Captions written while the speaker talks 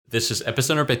This is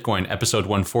Epicenter Bitcoin, episode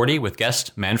 140 with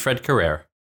guest Manfred Carrere.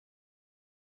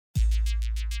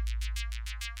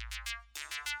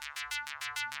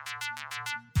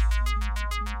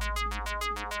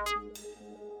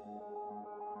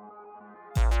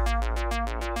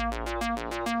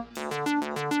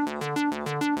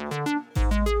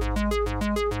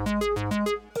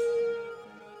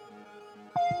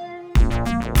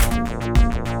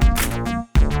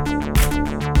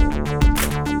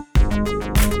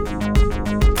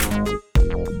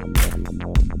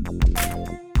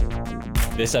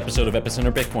 This episode of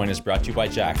Epicenter Bitcoin is brought to you by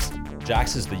Jaxx.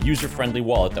 Jaxx is the user-friendly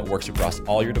wallet that works across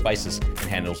all your devices and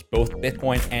handles both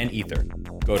Bitcoin and Ether.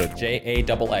 Go to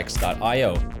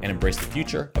jaxx.io and embrace the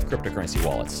future of cryptocurrency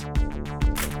wallets.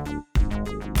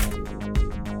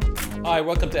 Hi,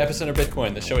 welcome to Epicenter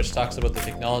Bitcoin, the show which talks about the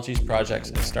technologies, projects,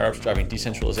 and startups driving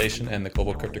decentralization and the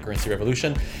global cryptocurrency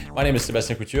revolution. My name is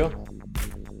Sébastien Couture.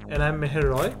 And I'm Meher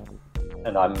Roy.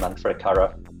 And I'm Manfred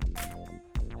Carrere.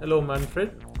 Hello,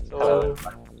 Manfred. Hello.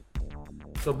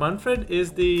 So Manfred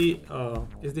is the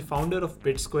founder of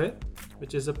BitSquare,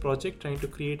 which is a project trying to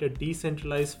create a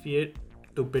decentralized fiat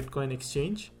to Bitcoin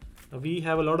exchange. We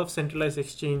have a lot of centralized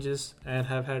exchanges and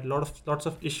have had lots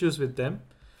of issues with them.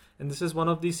 And this is one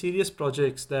of the serious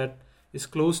projects that is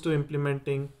close to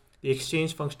implementing the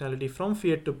exchange functionality from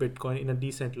fiat to Bitcoin in a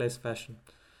decentralized fashion.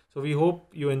 So we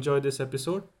hope you enjoy this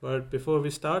episode. But before we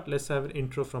start, let's have an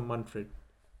intro from Manfred.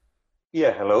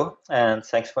 Yeah, hello, and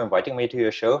thanks for inviting me to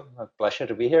your show. A pleasure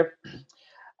to be here.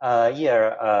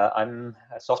 I'm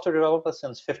a software developer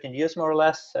since 15 years, more or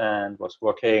less, and was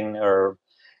working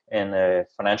in a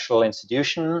financial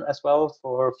institution as well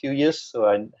for a few years, so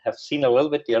I have seen a little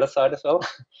bit the other side as well.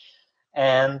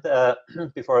 And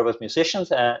before I was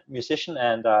musician,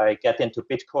 and I get into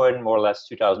Bitcoin more or less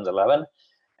 2011,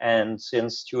 and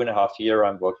since 2.5 years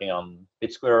I'm working on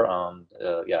BitSquare, and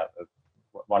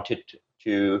wanted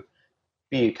to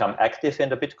become active in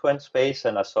the Bitcoin space,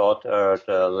 and I thought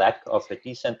the lack of a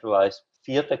decentralized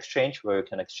fiat exchange where you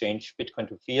can exchange Bitcoin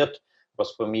to fiat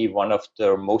was for me one of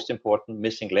the most important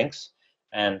missing links.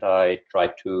 And I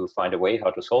tried to find a way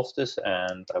how to solve this,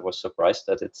 and I was surprised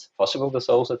that it's possible to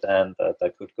solve it and that I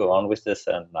could go on with this,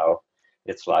 and now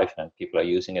it's live and people are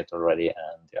using it already,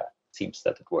 and it seems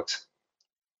that it works.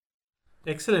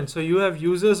 Excellent. So you have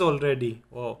users already.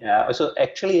 Wow. Yeah, so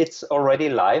actually it's already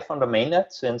live on the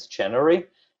mainnet since January.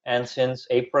 And since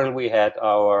April, we had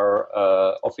our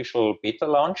official beta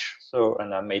launch.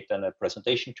 And I made then a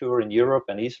presentation tour in Europe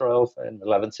and Israel in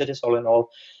 11 cities all in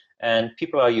all. And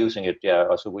people are using it. Yeah,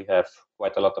 also we have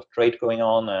quite a lot of trade going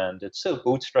on, and it's still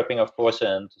bootstrapping, of course,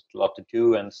 and a lot to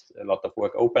do and a lot of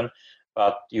work open.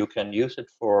 But you can use it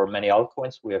for many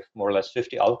altcoins. We have more or less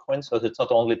 50 altcoins. So it's not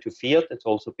only to fiat, it's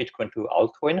also Bitcoin to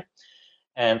altcoin,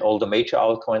 and all the major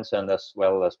altcoins, and as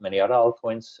well as many other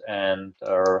altcoins, and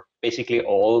are basically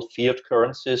all fiat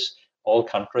currencies, all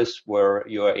countries where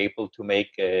you are able to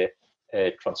make a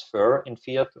transfer in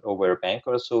fiat over a bank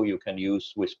or so, you can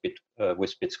use with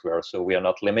BitSquare. So we are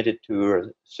not limited to a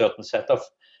certain set of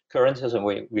currencies, and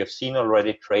we have seen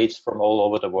already trades from all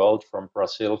over the world, from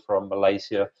Brazil, from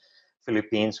Malaysia,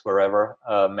 Philippines, wherever,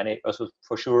 many, also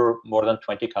for sure more than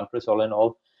 20 countries all in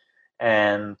all.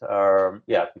 And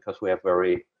because we have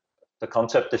the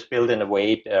concept is built in a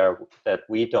way that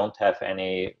we don't have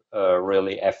any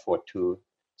really effort to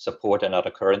support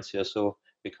another currency or so,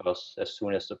 because as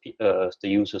soon as the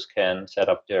users can set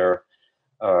up their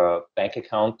bank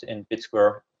account in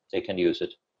BitSquare, they can use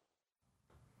it.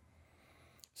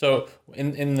 So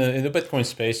in the Bitcoin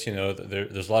space,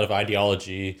 there's a lot of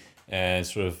ideology and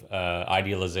sort of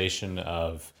idealization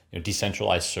of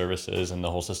decentralized services and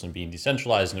the whole system being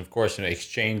decentralized. And of course,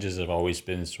 exchanges have always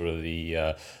been sort of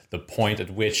the point at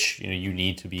which you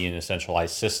need to be in a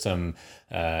centralized system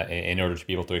in order to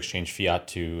be able to exchange fiat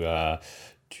to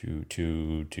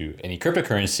any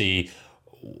cryptocurrency.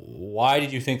 Why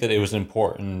did you think that it was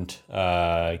important,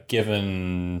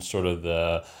 given sort of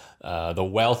the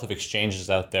wealth of exchanges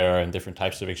out there and different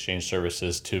types of exchange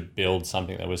services, to build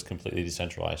something that was completely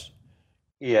decentralized?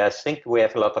 Yeah, I think we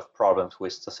have a lot of problems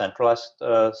with the centralized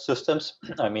systems.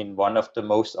 I mean, one of the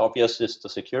most obvious is the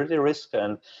security risk.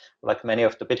 And like many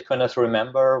of the Bitcoiners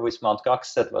remember with Mt.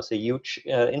 Gox, that was a huge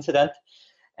incident.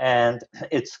 And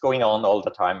it's going on all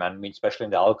the time. I mean, especially in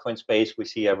the altcoin space, we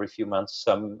see every few months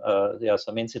some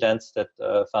incidents that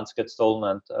funds get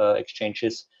stolen and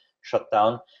exchanges shut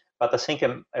down. But I think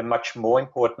a much more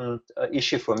important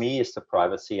issue for me is the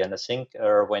privacy. And I think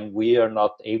when we are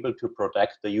not able to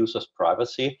protect the user's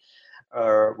privacy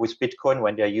with Bitcoin,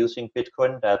 when they're using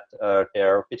Bitcoin, that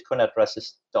their Bitcoin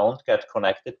addresses don't get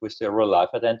connected with their real life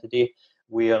identity,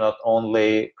 we are not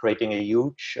only creating a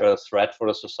huge threat for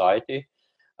the society,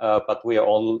 but we are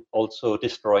also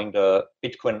destroying the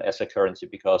Bitcoin as a currency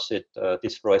because it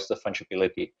destroys the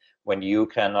fungibility. When you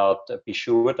cannot be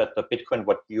sure that the Bitcoin,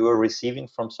 what you are receiving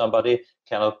from somebody,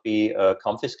 cannot be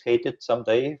confiscated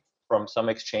someday from some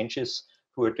exchanges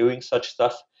who are doing such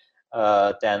stuff,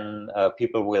 then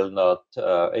people will not,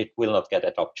 it will not get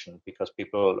adoption because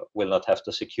people will not have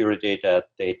the security that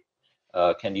they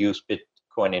can use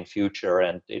Bitcoin in future,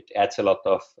 and it adds a lot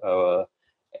of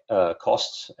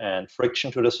costs and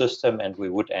friction to the system, and we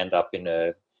would end up in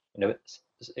a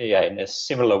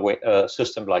similar way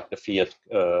system like the fiat,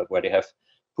 where they have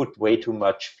put way too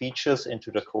much features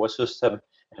into the core system,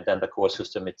 and then the core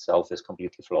system itself is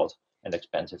completely flawed and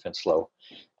expensive and slow.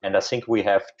 And I think we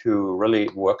have to really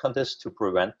work on this to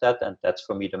prevent that, and that's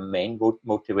for me the main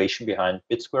motivation behind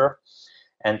BitSquare.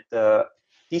 And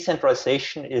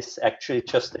decentralization is actually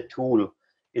just a tool.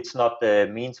 It's not the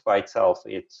means by itself.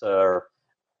 It's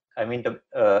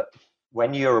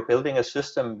when you're building a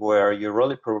system where you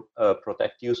really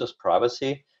protect users'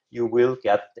 privacy, you will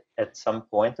get at some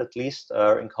point at least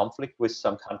in conflict with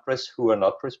some countries who are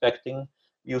not respecting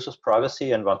users'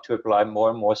 privacy and want to apply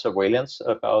more and more surveillance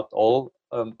about all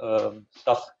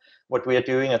stuff what we are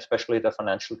doing, especially the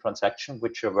financial transaction,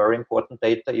 which are very important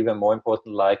data, even more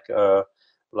important like a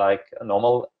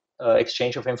normal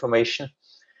exchange of information.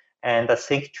 And I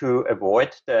think to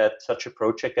avoid that such a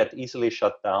project get easily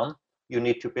shut down, you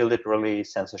need to build it really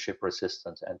censorship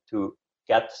resistant. And to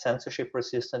get censorship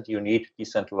resistant, you need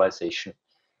decentralization.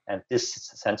 And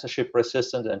this censorship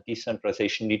resistance and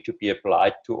decentralization need to be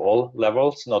applied to all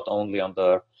levels, not only on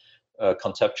the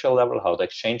conceptual level, how the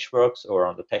exchange works, or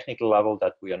on the technical level,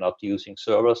 that we are not using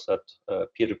servers that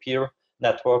peer-to-peer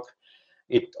network.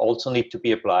 It also needs to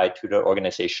be applied to the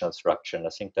organizational structure. And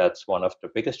I think that's one of the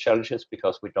biggest challenges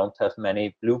because we don't have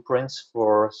many blueprints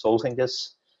for solving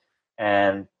this.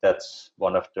 And that's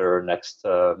one of the next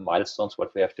milestones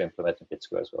what we have to implement in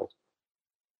BitSquare as well.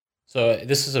 So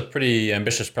this is a pretty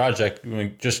ambitious project.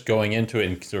 Just going into it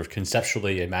and sort of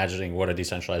conceptually imagining what a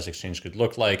decentralized exchange could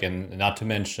look like, and not to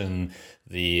mention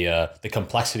the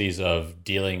complexities of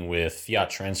dealing with fiat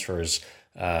transfers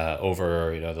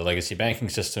over the legacy banking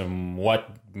system. What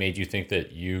made you think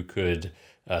that you could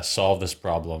solve this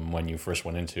problem when you first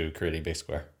went into creating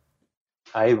BitSquare?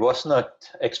 I was not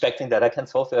expecting that I can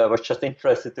solve it. I was just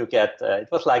interested to get. It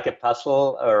was like a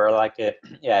puzzle, or like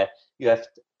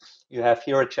you have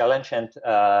here a challenge, and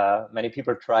many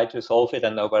people tried to solve it,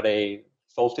 and nobody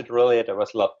solved it really. There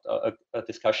was a lot of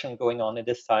discussion going on in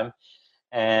this time,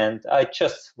 and I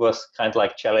just was kind of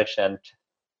like challenged and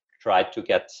tried to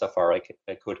get so far I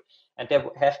could. And there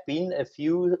have been a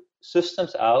few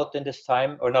systems out in this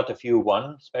time, or not a few,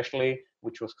 one especially,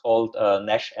 which was called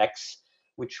NashX,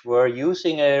 which were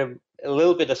using a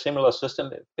little bit a similar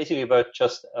system, basically about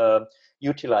just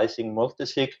utilizing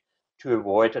multisig to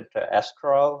avoid the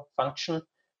escrow function.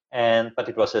 But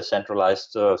it was a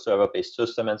centralized server-based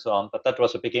system and so on. But that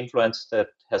was a big influence that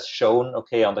has shown,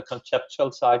 okay, on the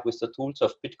conceptual side with the tools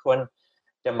of Bitcoin,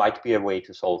 there might be a way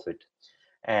to solve it.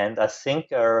 And I think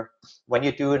when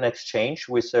you do an exchange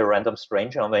with a random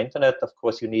stranger on the internet, of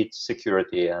course, you need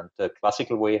security. And the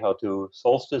classical way how to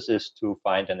solve this is to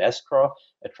find an escrow,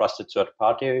 a trusted third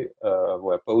party,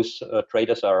 where both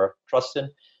traders are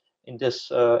trusted in this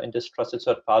trusted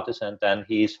third parties, and then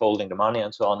he's holding the money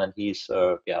and so on, and he's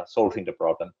solving the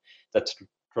problem. That's the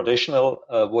traditional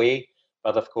way.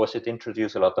 But of course, it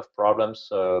introduces a lot of problems.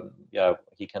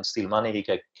 He can steal money, he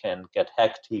can get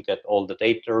hacked, he get all the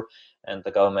data, and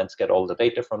the governments get all the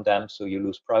data from them, so you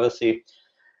lose privacy.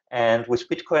 And with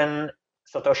Bitcoin,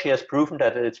 Satoshi has proven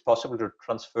that it's possible to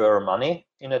transfer money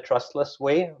in a trustless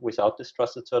way without this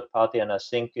trusted third party, and I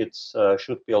think it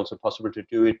should be also possible to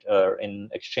do it in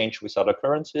exchange with other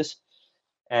currencies.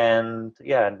 And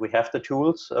we have the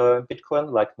tools in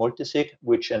Bitcoin like multisig,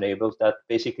 which enables that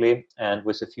basically. And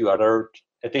with a few other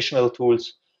additional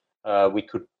tools, we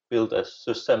could build a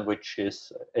system which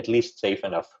is at least safe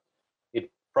enough.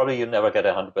 Probably you never get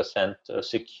a 100%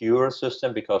 secure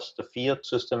system because the fiat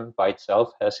system by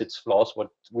itself has its flaws, what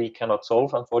we cannot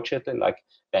solve, unfortunately, like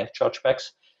bank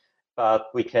chargebacks. But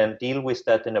we can deal with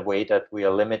that in a way that we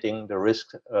are limiting the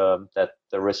risk, that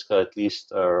the risk at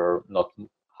least are not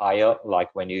higher,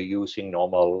 like when you're using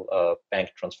normal bank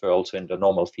transfer also in the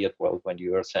normal fiat world. When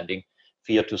you are sending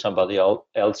fiat to somebody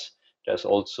else, there's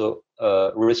also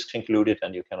risks included,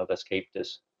 and you cannot escape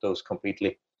those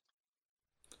completely.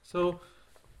 So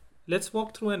let's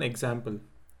walk through an example.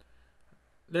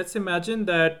 Let's imagine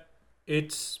that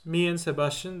it's me and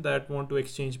Sebastian that want to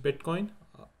exchange Bitcoin.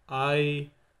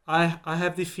 I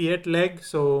have the fiat leg,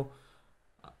 so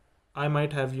I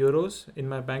might have euros in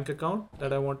my bank account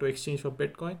that I want to exchange for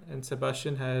Bitcoin, and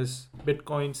Sebastian has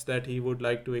Bitcoins that he would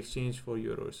like to exchange for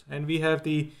euros. And we have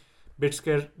the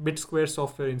BitSquare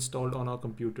software installed on our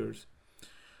computers.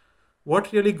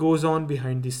 What really goes on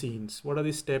behind the scenes? What are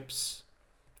the steps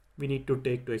we need to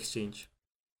take to exchange?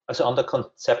 So on the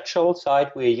conceptual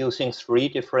side, we're using 3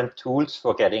 different tools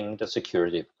for getting the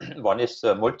security. One is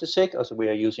the multisig, also we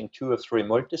are using 2 or 3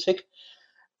 multisig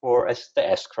for the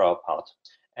escrow part.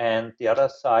 And the other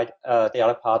side, the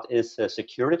other part is a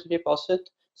security deposit.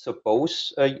 So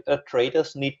both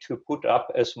traders need to put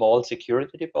up a small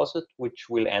security deposit, which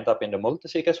will end up in the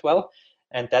multisig as well.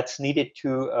 And that's needed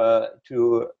to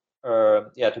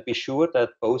be sure that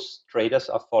both traders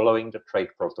are following the trade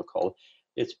protocol.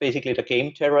 It's basically the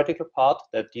game theoretical part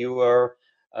that you are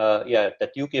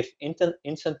that you give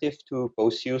incentive to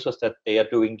both users that they are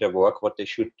doing their work, what they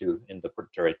should do in the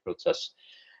trade process.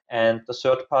 And the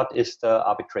third part is the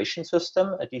arbitration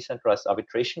system, a decentralized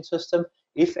arbitration system.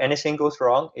 If anything goes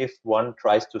wrong, if one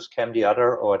tries to scam the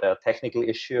other, or there are technical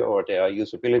issue, or there are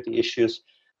usability issues,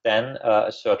 then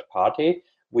a third party,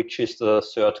 which is the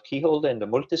third key holder in the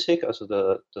multisig, also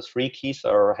the 3 keys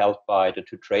are held by the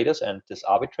 2 traders and this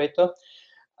arbitrator.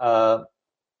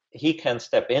 He can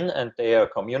step in and they are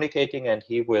communicating, and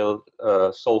he will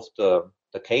solve the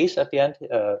case at the end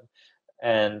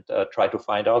and try to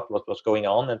find out what was going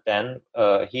on. And then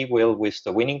he will, with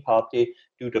the winning party,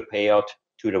 do the payout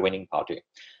to the winning party.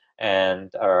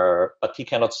 And but he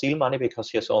cannot steal money because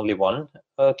he has only 1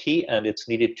 key, and it's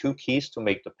needed 2 keys to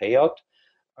make the payout.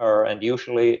 And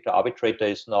usually the arbitrator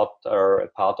is not a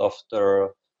part of the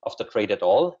trade at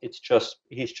all. He's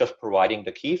just providing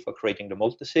the key for creating the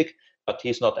multisig, but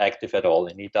he's not active at all,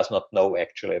 and he does not know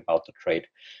actually about the trade.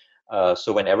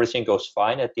 So when everything goes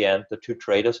fine at the end, the 2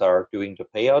 traders are doing the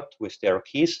payout with their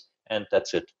keys, and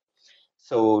that's it.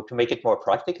 So to make it more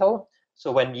practical,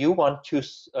 so when you want to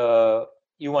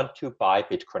buy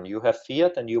Bitcoin, you have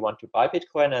fiat and you want to buy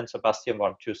Bitcoin, and Sebastian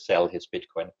wants to sell his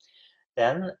Bitcoin,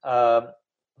 then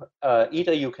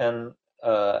either you can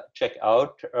check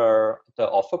out the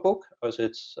offer book, because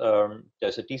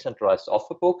there's a decentralized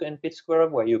offer book in BitSquare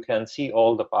where you can see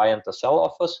all the buy and the sell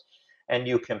offers, and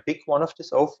you can pick one of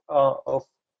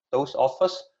those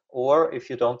offers. Or if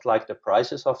you don't like the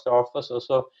prices of the offers,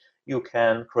 also you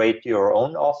can create your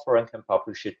own offer and can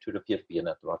publish it to the peer-to-peer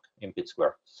network in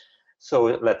BitSquare. So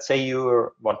let's say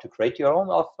you want to create your own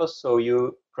offer. So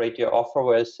you create your offer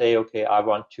where you say, okay, I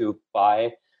want to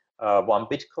buy 1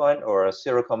 Bitcoin or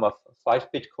 0.5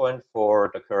 Bitcoin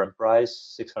for the current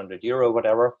price, 600 euro,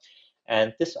 whatever.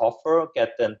 And this offer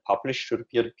gets then published to the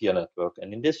peer-to-peer network.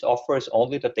 And in this offer is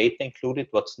only the data included,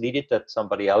 what's needed that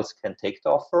somebody else can take the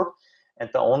offer. And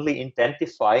the only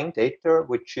identifying data,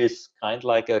 which is kind of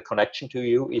like a connection to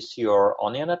you, is your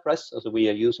onion address. So we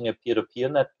are using a peer-to-peer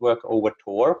network over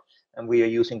Tor, and we are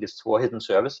using these Tor hidden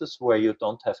services where you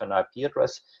don't have an IP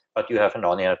address, but you have an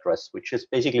onion address, which is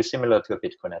basically similar to a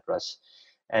Bitcoin address.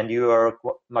 And you are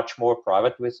much more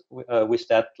private with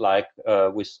that, like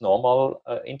with normal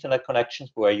internet connections,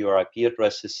 where your IP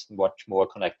address is much more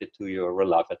connected to your real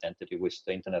life identity with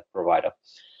the internet provider.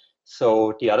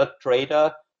 So the other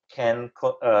trader can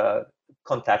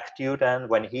contact you then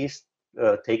when he's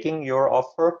taking your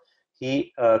offer.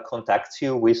 He contacts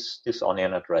you with this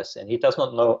onion address, and he does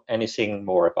not know anything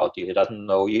more about you. He doesn't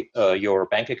know your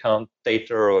bank account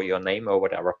data or your name or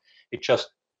whatever. He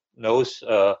just knows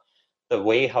the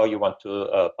way how you want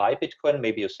to buy Bitcoin.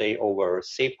 Maybe you say over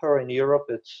SEPA in Europe,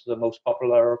 it's the most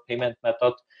popular payment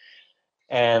method,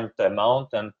 and the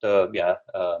amount and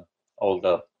all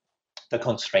the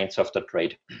constraints of the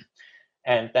trade.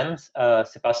 And then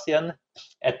Sebastian,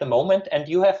 at the moment, and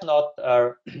you have not,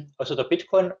 also the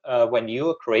Bitcoin, when you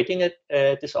are creating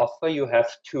this offer, you have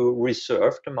to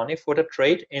reserve the money for the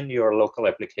trade in your local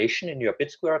application, in your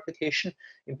BitSquare application.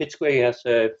 In BitSquare, you have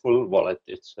a full wallet.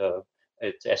 It's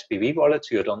SPV wallet,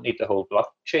 so you don't need the whole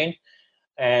blockchain.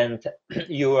 And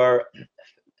you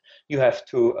have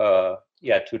to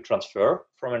transfer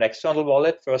from an external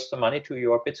wallet first the money to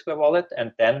your BitSquare wallet,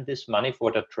 and then this money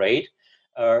for the trade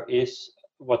is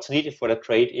what's needed for the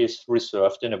trade is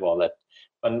reserved in a wallet.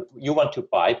 When you want to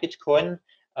buy Bitcoin,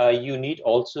 you need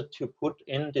also to put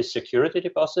in the security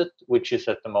deposit, which is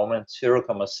at the moment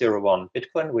 0.01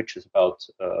 Bitcoin, which is about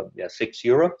 6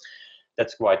 euro.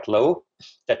 That's quite low.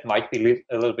 That might be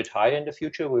a little bit higher in the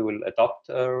future. We will adopt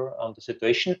on the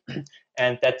situation.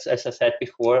 And that's, as I said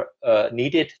before,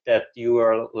 needed that you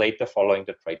are later following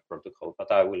the trade protocol.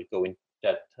 But I will go into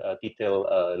that detail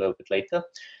a little bit later.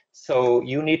 So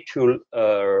you need to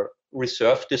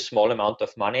reserve this small amount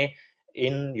of money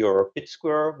in your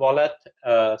BitSquare wallet,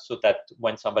 so that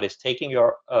when somebody's taking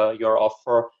your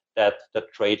offer, that the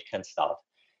trade can start.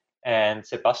 And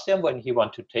Sebastian, when he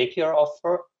want to take your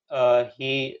offer,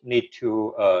 he need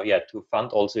to to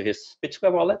fund also his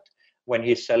BitSquare wallet. When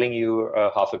he's selling you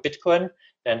half a Bitcoin,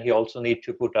 then he also need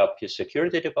to put up his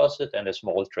security deposit and a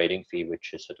small trading fee,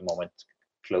 which is at the moment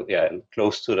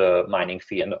close to the mining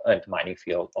fee and mining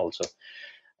fee also.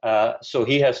 So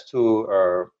he has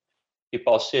to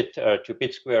deposit to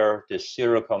BitSquare this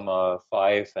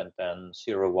 0.5 and then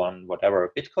 0.1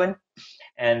 whatever Bitcoin,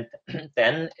 and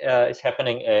then is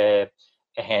happening a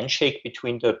handshake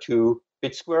between the two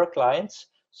BitSquare clients.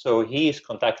 So he is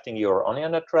contacting your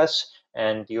onion address,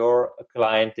 and your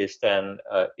client is then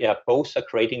both are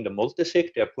creating the multisig.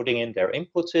 They're putting in their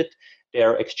inputs.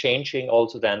 They're exchanging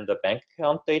also then the bank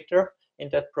account data in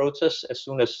that process. As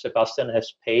soon as Sebastian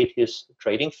has paid his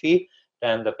trading fee,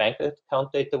 then the bank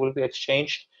account data will be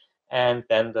exchanged, and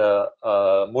then the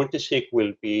multisig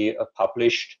will be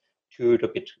published to the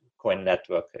Bitcoin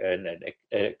network. And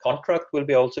a contract will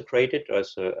be also created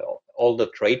as all the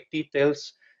trade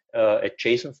details. A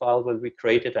JSON file will be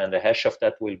created, and the hash of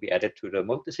that will be added to the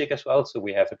multisig as well. So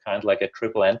we have a kind of like a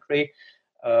triple entry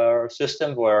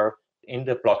system where in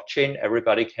the blockchain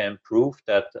everybody can prove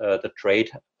that the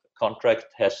trade contract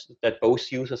that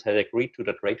both users had agreed to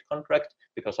the trade contract,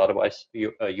 because otherwise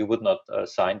you would not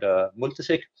sign the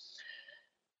multisig.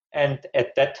 And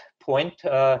at that point,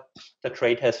 the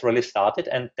trade has really started.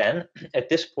 And then at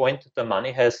this point, the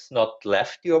money has not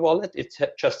left your wallet. It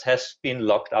just has been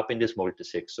locked up in this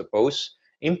multisig. So both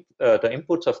the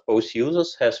inputs of both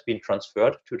users has been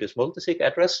transferred to this multisig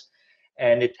address,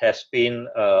 and it has been,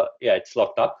 it's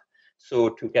locked up. So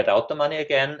to get out the money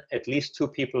again, at least two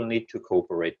people need to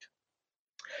cooperate.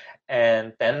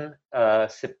 And then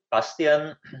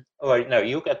Sebastian, or no,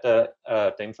 you get the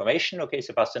information. Okay,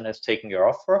 Sebastian has taken your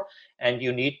offer, and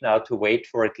you need now to wait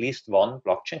for at least one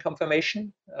blockchain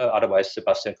confirmation. Otherwise,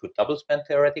 Sebastian could double spend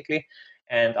theoretically.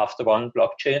 And after one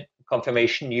blockchain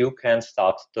confirmation, you can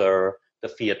start the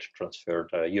fiat transfer,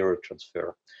 the euro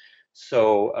transfer.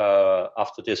 So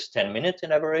after this 10 minutes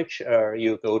in average,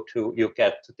 you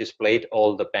get displayed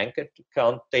all the bank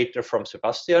account data from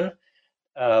Sebastian.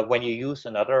 When you use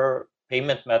another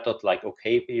payment method like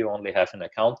OKB, you only have an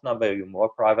account number, you're more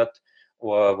private.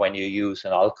 Or when you use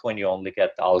an altcoin, you only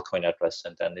get the altcoin address,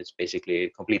 and then it's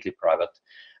basically completely private.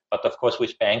 But of course,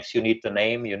 with banks, you need the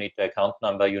name, you need the account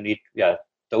number, you need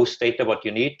those data what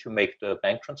you need to make the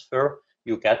bank transfer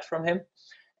you get from him.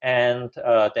 And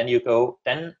then you go,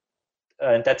 and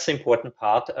that's the important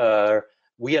part.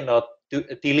 We are not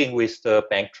dealing with the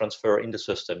bank transfer in the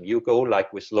system. You go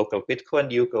like with local Bitcoin,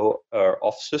 you go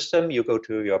off system, you go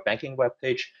to your banking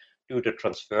webpage, do the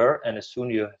transfer, and as soon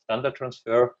as you have done the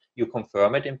transfer, you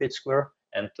confirm it in BitSquare,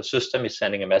 and the system is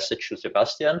sending a message to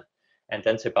Sebastian, and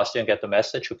then Sebastian get the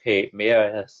message, okay,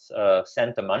 Meher has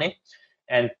sent the money,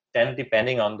 and then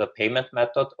depending on the payment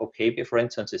method, OKB, for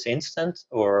instance, is instant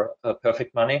or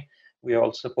perfect money. We are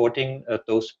also supporting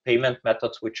those payment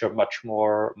methods, which are much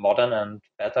more modern and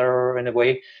better in a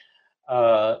way.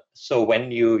 So when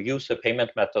you use a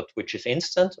payment method which is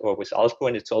instant, or with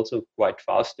altcoin, it's also quite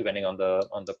fast depending on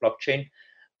the blockchain.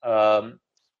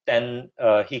 Then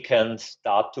he can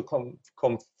start to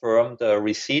confirm the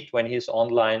receipt when he's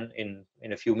online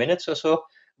in a few minutes or so.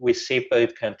 With SEPA,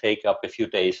 it can take up a few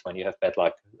days when you have bad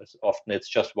luck. Often it's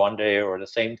just one day or the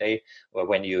same day, or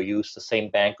when you use the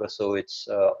same bank or so, it's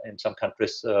in some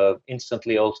countries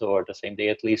instantly also, or the same day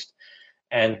at least.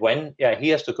 And when he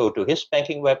has to go to his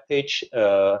banking webpage,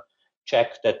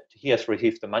 check that he has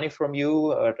received the money from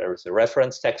you. There is a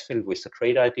reference text field with the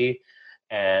trade ID,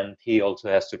 and he also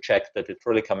has to check that it's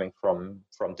really coming from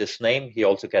this name. He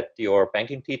also get your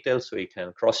banking details, so he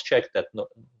can cross-check that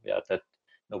that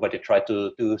nobody tried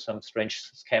to do some strange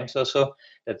scams or so.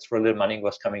 That's really the money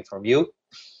was coming from you.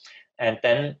 And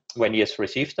then when he has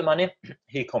received the money,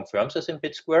 he confirms us in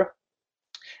BitSquare.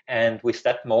 And with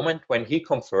that moment, when he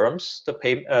confirms the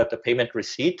payment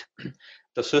receipt,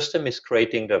 the system is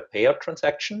creating the payout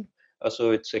transaction.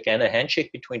 So it's again a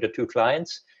handshake between the two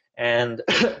clients. And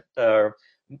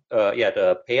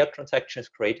the payout transaction is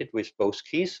created with both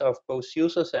keys of both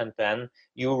users, and then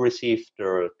you receive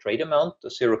the trade amount, the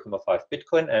 0.5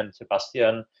 Bitcoin, and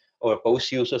Sebastian or both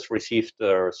users received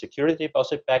their security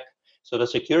deposit back. So the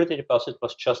security deposit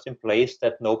was just in place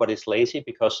that nobody's lazy,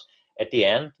 because at the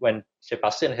end, when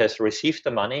Sebastian has received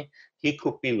the money, he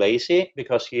could be lazy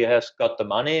because he has got the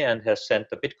money and has sent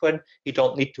the Bitcoin. He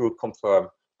don't need to confirm.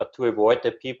 But to avoid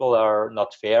that people are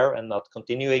not fair and not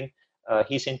continuing,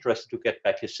 he's interested to get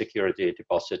back his security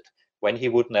deposit. When he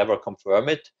would never confirm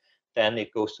it, then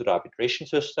it goes to the arbitration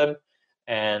system.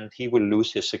 and he will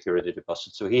lose his security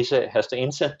deposit. So he has the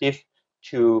incentive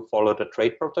to follow the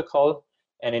trade protocol.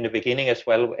 And in the beginning as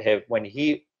well, when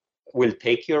he will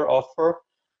take your offer,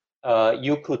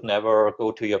 you could never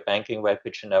go to your banking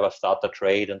webpage and never start the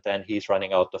trade, and then he's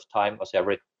running out of time, because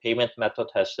every payment method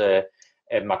has a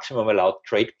maximum allowed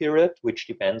trade period, which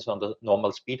depends on the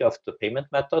normal speed of the payment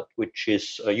method, which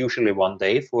is usually 1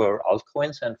 day for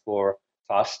altcoins and for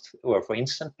fast or for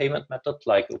instant payment method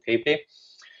like OKPay.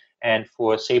 And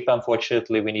for SEPA,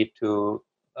 unfortunately, we need to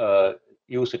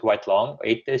use it quite long,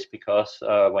 8 days, because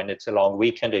when it's a long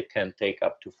weekend, it can take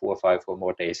up to 4 or 5 or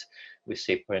more days with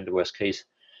SEPA in the worst case.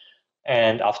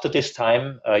 And after this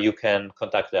time, you can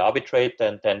conduct the arbitrate,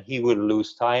 and then he will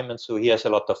lose time. And so he has a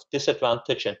lot of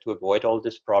disadvantage. And to avoid all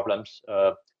these problems,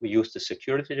 we use the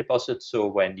security deposit. So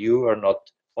when you are not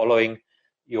following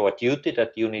your duty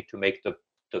that you need to make the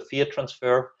fiat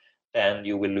transfer, then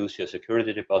you will lose your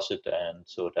security deposit. And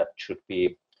so that should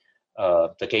be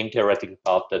the game theoretical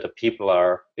part, that the people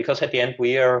are, because at the end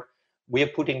we are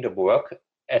putting the work,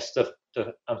 as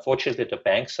unfortunately the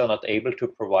banks are not able to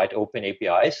provide open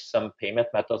APIs. Some payment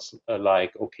methods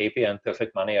like OKPay and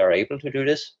Perfect Money are able to do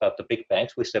this, but the big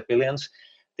banks with their billions,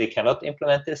 they cannot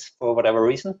implement this for whatever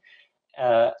reason.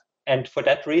 And for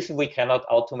that reason, we cannot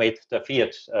automate the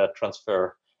fiat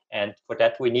transfer. And for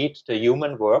that, we need the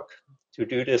human work to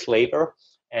do this labor,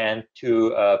 and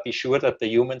to be sure that the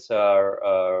humans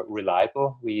are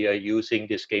reliable. We are using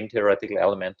this game theoretical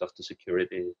element of the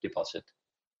security deposit.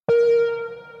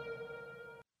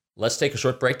 Let's take a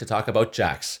short break to talk about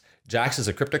Jaxx. Jaxx is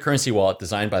a cryptocurrency wallet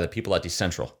designed by the people at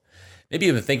Decentral. Maybe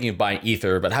you've been thinking of buying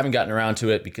Ether, but haven't gotten around to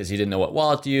it because you didn't know what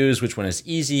wallet to use, which one is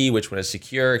easy, which one is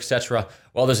secure, etc.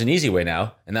 Well, there's an easy way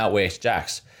now, and that way is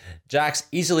Jaxx. Jaxx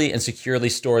easily and securely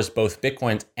stores both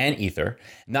Bitcoin and Ether.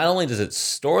 Not only does it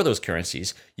store those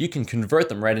currencies, you can convert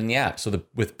them right in the app. So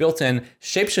with built-in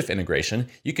Shapeshift integration,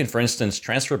 you can, for instance,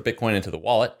 transfer Bitcoin into the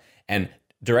wallet and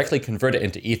directly convert it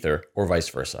into Ether, or vice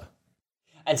versa.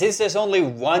 And since there's only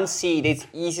one seed, it's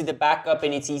easy to back up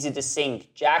and it's easy to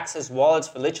sync. Jaxx has wallets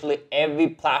for literally every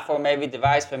platform, every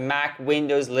device, for Mac,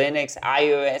 Windows, Linux,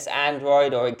 iOS,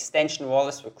 Android, or extension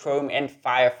wallets for Chrome and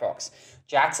Firefox.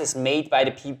 Jaxx is made by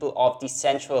the people of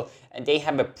Decentral, and they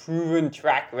have a proven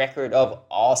track record of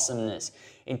awesomeness.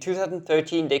 In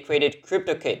 2013, they created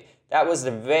CryptoKit. That was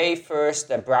the very first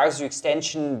browser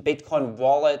extension Bitcoin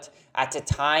wallet at the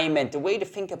time. And the way to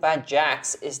think about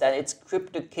Jaxx is that it's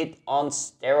CryptoKit on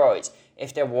steroids.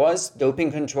 If there was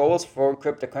doping controls for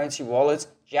cryptocurrency wallets,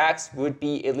 Jaxx would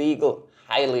be illegal,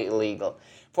 highly illegal.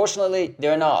 Fortunately,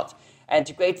 they're not. And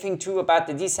the great thing too about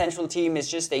the Decentral team is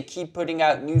just they keep putting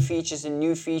out new features and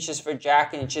new features for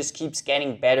Jaxx, and it just keeps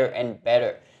getting better and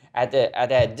better. At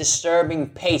a disturbing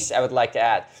pace, I would like to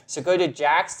add. So go to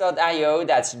jaxx.io,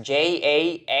 that's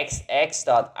JAXX.io,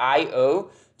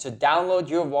 to download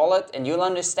your wallet, and you'll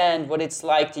understand what it's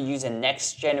like to use a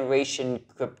next generation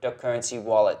cryptocurrency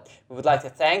wallet. We would like to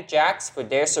thank Jaxx for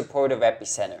their support of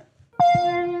Epicenter.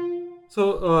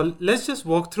 So let's just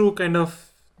walk through kind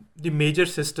of the major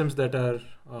systems that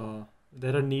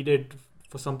are needed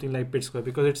for something like BitSquare,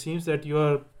 because it seems that you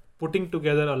are putting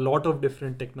together a lot of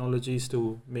different technologies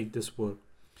to make this work.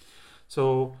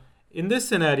 So in this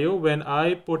scenario, when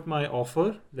I put my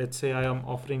offer, let's say I am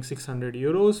offering 600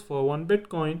 euros for 1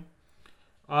 Bitcoin,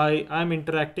 I'm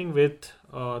interacting with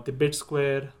the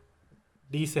BitSquare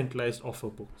decentralized offer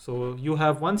book. So you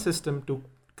have one system to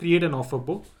create an offer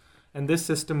book, and this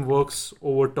system works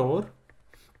over Tor.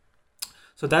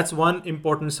 So that's one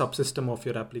important subsystem of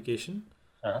your application.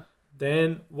 Uh-huh.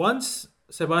 Then once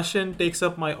Sebastian takes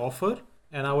up my offer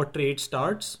and our trade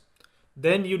starts,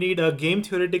 then you need a game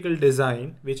theoretical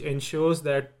design which ensures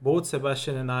that both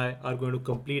Sebastian and I are going to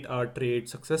complete our trade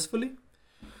successfully.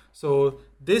 So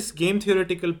this game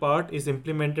theoretical part is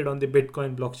implemented on the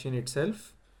Bitcoin blockchain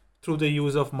itself through the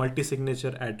use of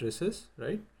multi-signature addresses,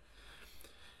 right?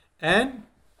 And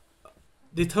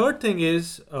the third thing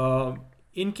is,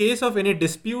 in case of any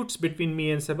disputes between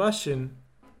me and Sebastian,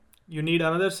 you need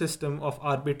another system of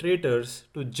arbitrators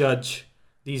to judge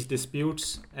these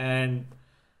disputes and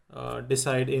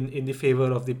decide in the favor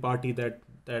of the party that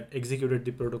executed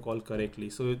the protocol correctly.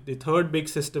 So the third big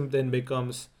system then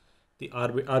becomes the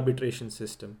arbitration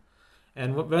system.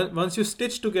 And once you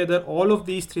stitch together all of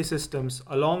these three systems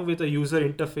along with a user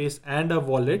interface and a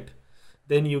wallet,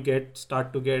 then you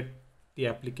start to get the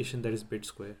application that is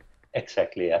BitSquare.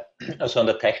 Exactly, yeah. So on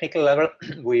the technical level,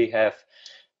 we have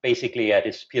basically at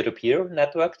this peer-to-peer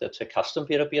network. That's a custom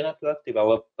peer-to-peer network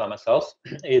developed by myself.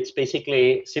 It's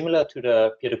basically similar to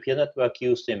the peer-to-peer network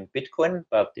used in Bitcoin,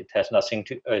 but it has nothing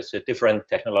to, it's a different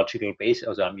technological base.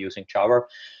 Also, I'm using Java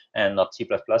and not C++.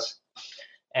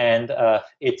 And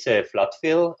it's a flood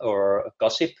fill or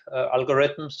gossip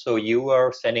algorithm. So you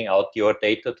are sending out your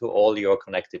data to all your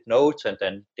connected nodes, and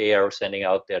then they are sending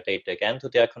out their data again to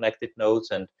their connected nodes.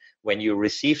 And when you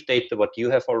receive data, what you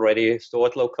have already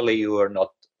stored locally, you are not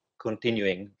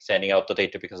continuing sending out the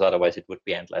data, because otherwise it would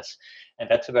be endless. And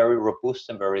that's a very robust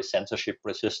and very censorship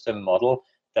resistant model.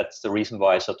 That's the reason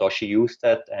why Satoshi used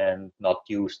that and not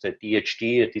used the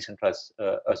DHT, a decentralized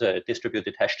as a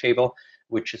distributed hash table,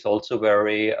 which is also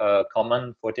very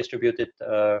common for distributed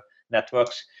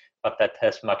networks, but that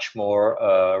has much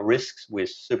more risks with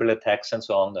Sybil attacks and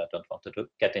so on. I don't want to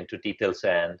get into details,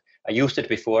 and I used it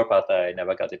before, but I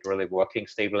never got it really working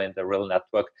stable in the real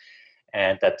network.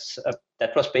 And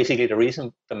that was basically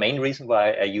the main reason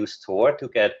why I used Tor to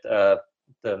get the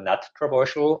NAT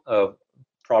traversal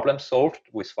problem solved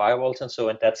with firewalls and so.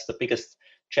 And that's the biggest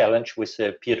challenge with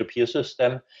the peer-to-peer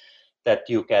system, that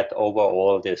you get over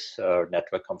all this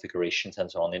network configurations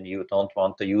and so on. And you don't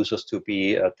want the users to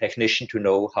be a technician to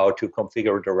know how to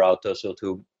configure the routers or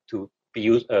to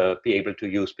be able to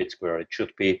use BitSquare. It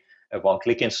should be a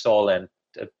one-click install, and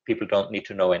people don't need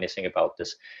to know anything about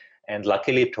this. And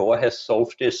luckily, Tor has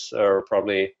solved this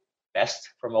probably best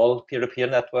from all peer-to-peer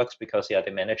networks, because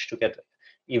they managed to get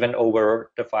even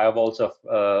over the firewalls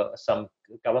of some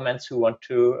governments who want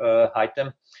to hide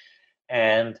them.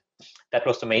 And that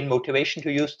was the main motivation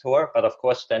to use Tor. But of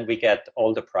course, then we get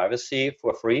all the privacy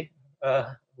for free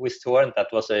with Tor, and that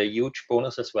was a huge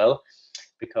bonus as well,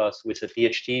 because with the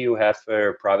DHT, you have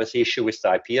a privacy issue with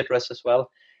the IP address as well.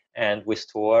 And with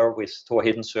Tor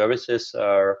Hidden Services,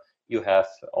 you have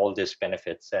all these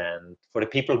benefits. And for the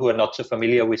people who are not so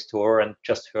familiar with Tor and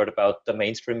just heard about the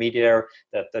mainstream media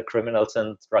that the criminals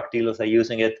and drug dealers are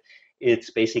using it,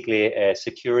 it's basically a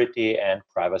security and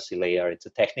privacy layer. It's a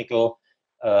technical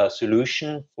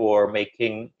solution for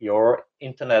making your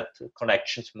internet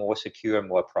connections more secure,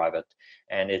 more private.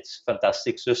 And it's a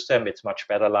fantastic system. It's much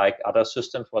better like other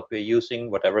systems, what we're using,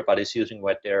 what everybody's using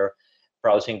when they're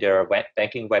browsing their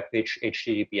banking webpage,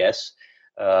 HTTPS.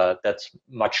 That's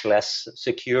much less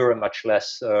secure and much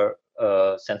less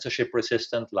censorship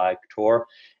resistant like Tor.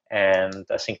 And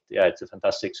I think it's a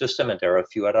fantastic system, and there are a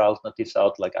few other alternatives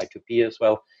out like I2P as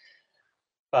well.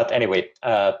 But anyway,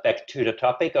 back to the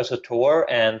topic. Also Tor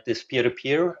and this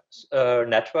peer-to-peer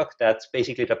network, that's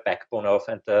basically the backbone of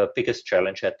and the biggest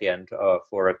challenge at the end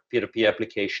for a peer-to-peer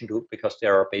application, because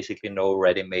there are basically no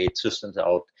ready-made systems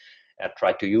out. I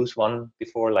tried to use one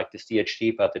before, like this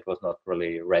DHT, but it was not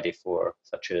really ready for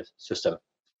such a system.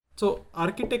 So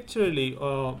architecturally,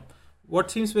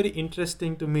 what seems very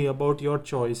interesting to me about your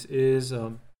choice is,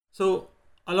 so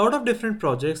a lot of different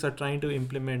projects are trying to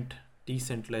implement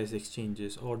decentralized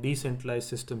exchanges or decentralized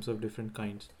systems of different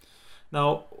kinds.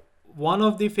 Now, one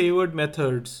of the favored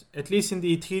methods, at least in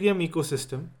the Ethereum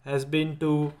ecosystem, has been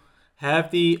to have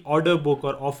the order book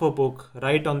or offer book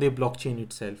right on the blockchain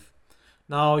itself.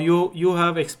 Now you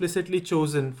have explicitly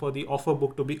chosen for the offer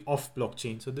book to be off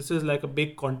blockchain. So this is like a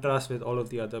big contrast with all of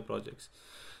the other projects.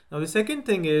 Now the second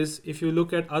thing is, if you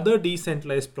look at other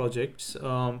decentralized projects,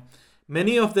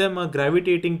 many of them are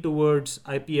gravitating towards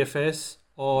IPFS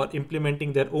or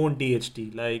implementing their own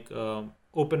DHT, like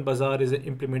OpenBazaar is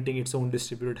implementing its own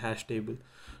distributed hash table.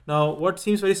 Now what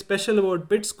seems very special about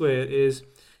BitSquare is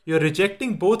you're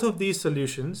rejecting both of these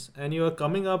solutions, and you are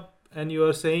coming up and you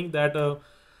are saying that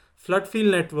flood field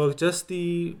network, just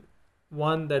the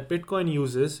one that Bitcoin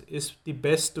uses, is the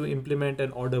best to implement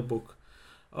an order book.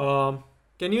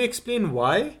 Can you explain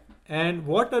why, and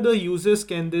what other uses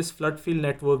can this flood field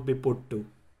network be put to?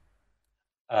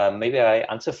 Maybe I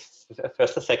answer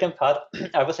first the second part.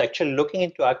 I was actually looking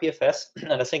into IPFS,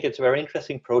 and I think it's a very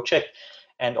interesting project,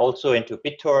 and also into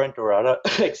BitTorrent or other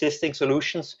existing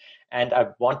solutions. And I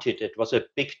wanted, it was a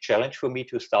big challenge for me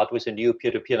to start with a new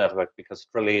peer-to-peer network, because it's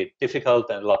really difficult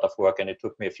and a lot of work, and it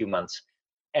took me a few months.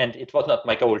 And it was not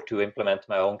my goal to implement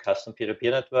my own custom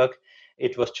peer-to-peer network.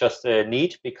 It was just a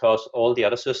need, because all the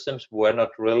other systems were not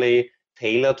really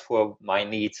tailored for my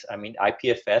needs. I mean,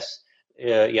 IPFS,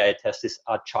 it has this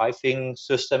archiving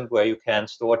system where you can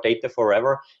store data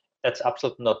forever. That's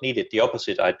absolutely not needed. The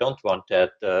opposite. I don't want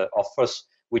that offers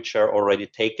which are already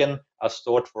taken are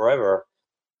stored forever.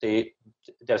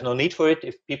 There's no need for it.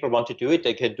 If people want to do it,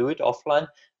 they can do it offline,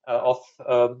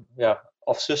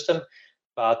 off system.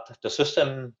 But the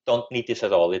system don't need this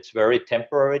at all. It's very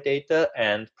temporary data,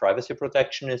 and privacy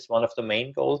protection is one of the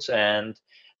main goals. And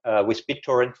With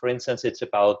BitTorrent, for instance, it's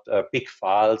about big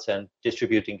files and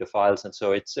distributing the files, and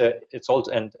so it's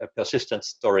also and persistent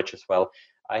storage as well.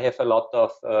 I have a lot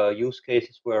of use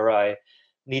cases where I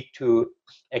need to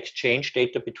exchange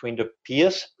data between the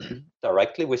peers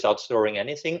directly without storing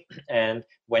anything. And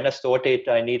when I store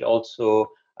data, I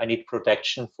need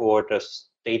protection for the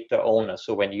data owner.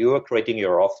 So when you are creating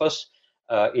your offers,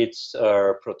 it's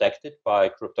protected by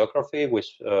cryptography with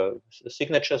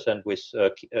signatures and with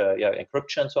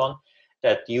encryption and so on,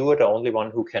 that you are the only one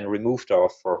who can remove the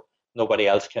offer. Nobody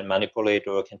else can manipulate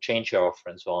or can change your offer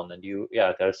and so on.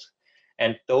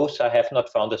 And those I have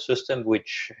not found a system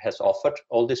which has offered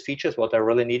all these features, what I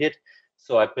really needed.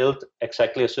 So I built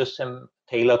exactly a system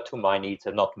tailored to my needs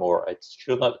and not more.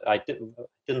 I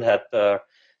didn't have the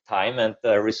time and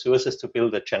the resources to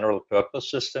build a general purpose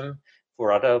system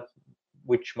for other,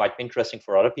 which might be interesting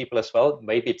for other people as well.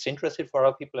 Maybe it's interesting for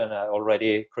other people, and I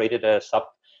already created a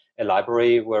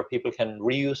library where people can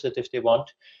reuse it if they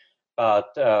want.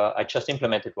 But I just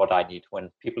implemented what I need.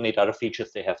 When people need other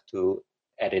features, they have to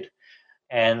add it.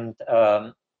 And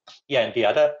and the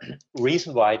other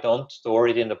reason why I don't store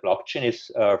it in the blockchain is,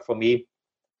 for me,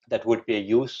 that would be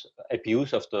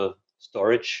abuse of the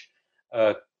storage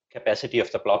capacity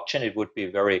of the blockchain. It would be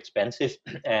very expensive.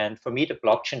 And for me, the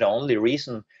blockchain, the only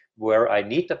reason where I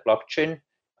need the blockchain,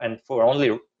 and for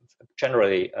only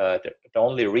generally the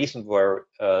only reason where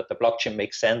the blockchain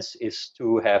makes sense is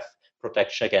to have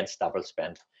protection against double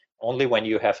spend. Only when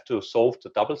you have to solve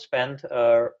the double spend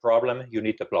problem, you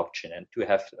need the blockchain, and to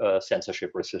have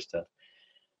censorship resistant.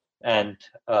 And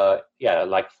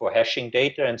like for hashing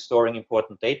data and storing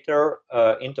important data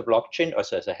in the blockchain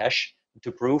as a hash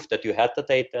to prove that you had the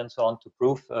data and so on, to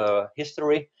prove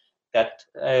history, that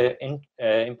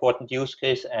important use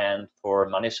case. And for a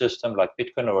money system like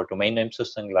Bitcoin or a domain name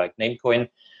system like Namecoin,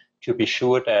 to be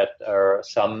sure that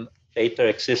some data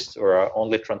exists or are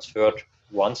only transferred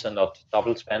once and not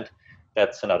double spent,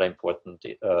 that's another important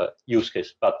use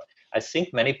case. But I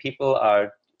think many people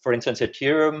are, for instance,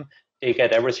 Ethereum, they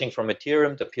get everything from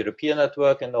Ethereum, the peer-to-peer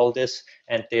network and all this,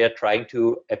 and they are trying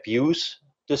to abuse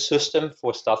the system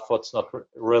for stuff what's not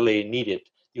really needed.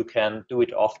 You can do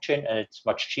it off-chain and it's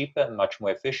much cheaper and much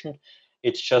more efficient.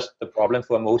 It's just the problem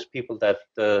for most people that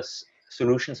the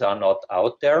solutions are not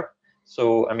out there.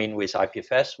 So, I mean, with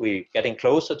IPFS, we're getting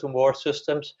closer to more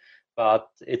systems, but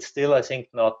it's still, I think,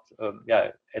 not,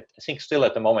 I think still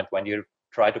at the moment when you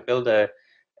try to build a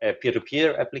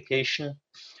peer-to-peer application,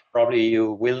 probably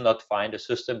you will not find a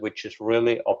system which is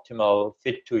really optimal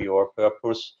fit to your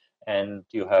purpose, and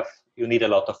you need a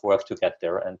lot of work to get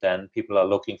there. And then people are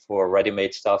looking for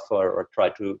ready-made stuff or try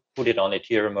to put it on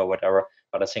Ethereum or whatever,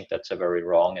 but I think that's a very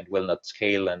wrong and will not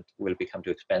scale and will become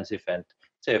too expensive, and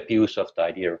it's an abuse of the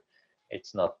idea.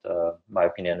 It's not my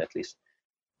opinion, at least.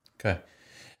 Okay.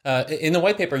 In the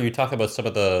white paper, you talk about some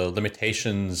of the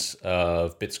limitations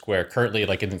of BitSquare currently,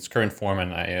 like in its current form,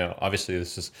 and obviously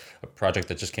this is a project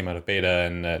that just came out of beta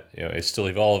and that is still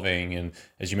evolving. And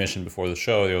as you mentioned before the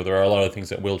show, there are a lot of things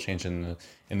that will change in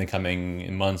the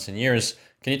coming months and years.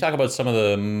 Can you talk about some of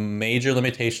the major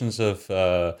limitations of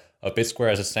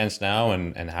BitSquare as it stands now,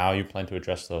 and how you plan to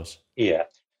address those? Yeah,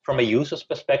 from a user's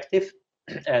perspective,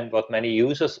 and what many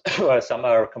users, some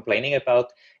are complaining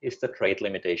about, is the trade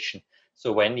limitation.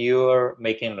 So when you're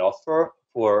making an offer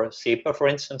for SEPA, for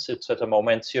instance, it's at the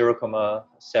moment 0.75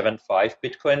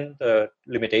 Bitcoin, the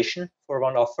limitation for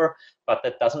one offer, but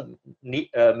that doesn't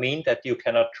mean that you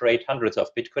cannot trade hundreds of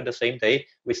Bitcoin the same day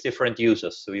with different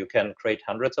users. So you can create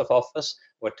hundreds of offers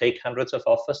or take hundreds of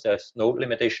offers. There's no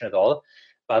limitation at all.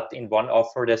 But in one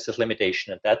offer, there's this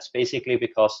limitation. And that's basically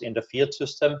because in the fiat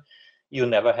system, you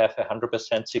never have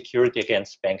 100% security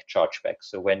against bank chargebacks.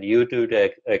 So when you do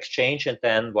the exchange and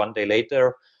then one day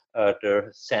later, the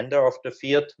sender of the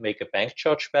fiat make a bank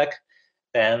chargeback,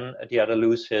 then the other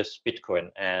loses Bitcoin.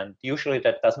 And usually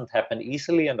that doesn't happen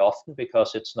easily and often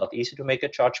because it's not easy to make a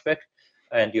chargeback.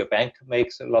 And your bank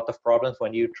makes a lot of problems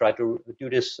when you try to do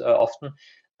this often.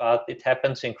 But it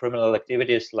happens in criminal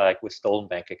activities like with stolen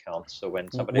bank accounts. So when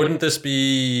somebody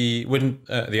wouldn't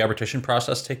the arbitration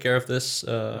process take care of this?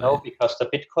 No, because the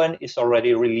Bitcoin is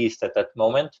already released at that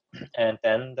moment, and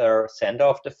then the sender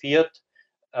of the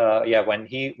fiat, when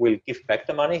he will give back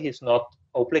the money, he's not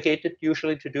obligated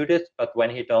usually to do this. But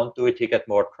when he don't do it, he get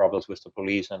more troubles with the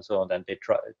police and so on. Then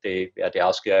they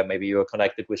ask you, maybe you are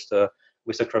connected with the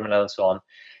criminal and so on.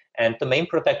 And the main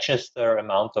protection is the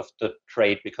amount of the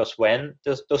trade, because when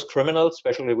those criminals,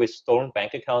 especially with stolen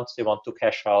bank accounts, they want to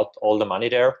cash out all the money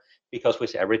there, because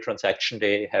with every transaction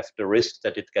they have the risk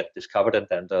that it get discovered and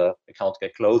then the account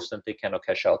get closed and they cannot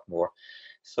cash out more.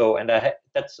 So, and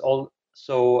that's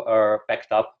also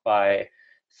backed up by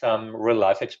some real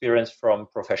life experience from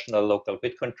professional local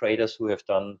Bitcoin traders who have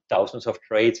done thousands of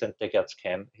trades and they got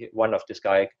scammed. One of this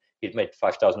guy, he made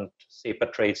 5,000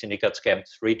 SEPA trades and he got scammed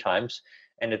 3 times.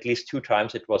 And at least 2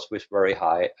 times it was with very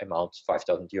high amounts,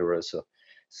 5,000 euros.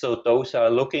 So those are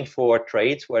looking for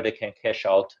trades where they can cash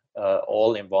out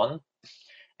all in one.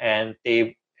 And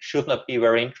they should not be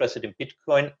very interested in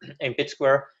Bitcoin, in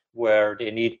BitSquare, where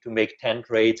they need to make 10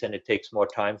 trades and it takes more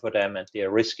time for them and they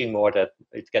are risking more that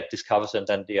it gets discovered and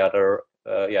then the other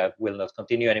will not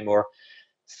continue anymore.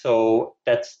 So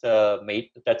that's the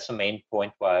main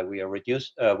point why we are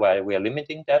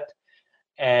limiting that.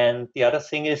 And the other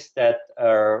thing is that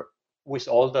with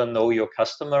all the know your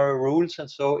customer rules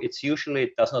and so,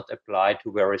 it does not apply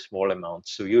to very small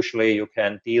amounts. So usually you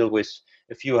can deal with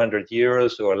a few hundred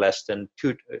euros or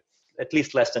at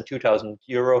least less than 2,000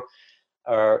 euro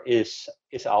is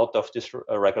out of this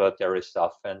regulatory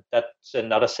stuff. And that's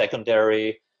another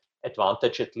secondary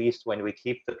advantage. At least when we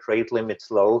keep the trade limits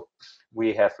low,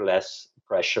 we have less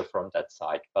pressure from that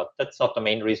side. But that's not the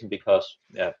main reason, because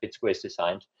BitSquare is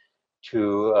designed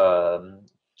to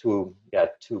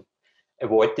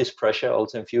avoid this pressure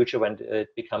also in future when it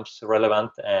becomes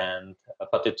relevant. And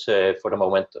but it's for the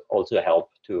moment also a help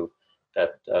to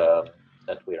that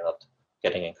we are not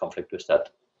getting in conflict with that.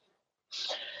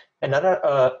 Another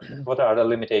what are the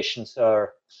limitations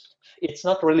are, it's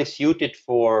not really suited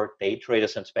for day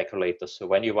traders and speculators. So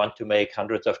when you want to make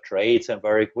hundreds of trades and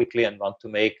very quickly and want to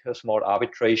make a small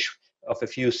arbitrage of a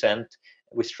few cents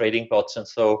with trading bots and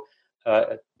so,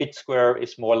 BitSquare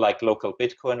is more like local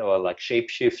Bitcoin or like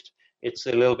Shapeshift. It's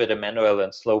a little bit a manual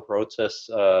and slow process.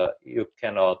 You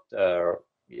cannot,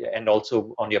 and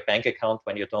also on your bank account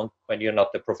when you're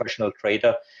not a professional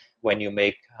trader, when you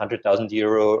make 100,000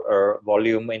 euro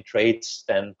volume in trades,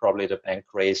 then probably the bank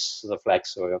raises the flag,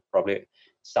 so probably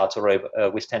starts already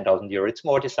with 10,000 euro. It's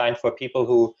more designed for people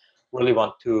who really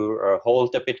want to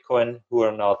hold the Bitcoin, who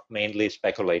are not mainly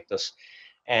speculators.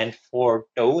 And for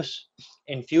those,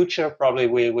 in future, probably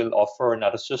we will offer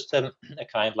another system, a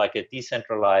kind like a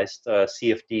decentralized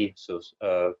CFD. So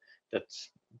that's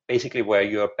basically where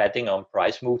you're betting on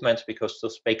price movements, because the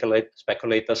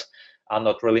speculators are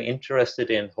not really interested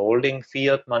in holding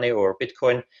fiat money or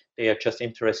Bitcoin. They are just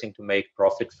interested to make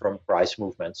profit from price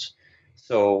movements.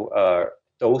 So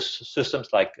those systems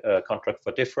like contract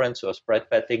for difference or spread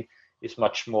betting is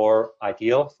much more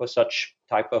ideal for such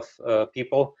type of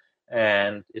people.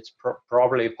 And it's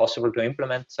probably possible to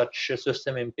implement such a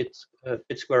system in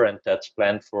BitSquare, and that's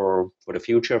planned for the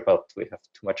future, but we have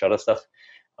too much other stuff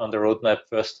on the roadmap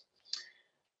first.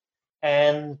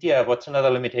 And yeah, what's another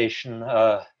limitation?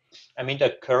 I mean,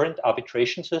 the current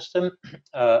arbitration system,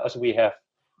 as we have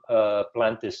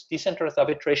planned this decentralized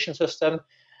arbitration system,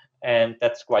 and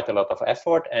that's quite a lot of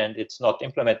effort, and it's not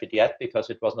implemented yet because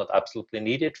it was not absolutely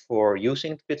needed for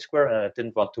using BitSquare, and I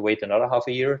didn't want to wait another half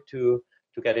a year to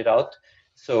get it out.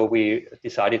 So we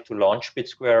decided to launch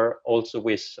BitSquare also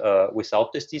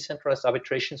without this decentralized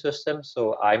arbitration system.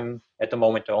 So I'm at the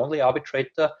moment the only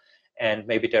arbitrator, and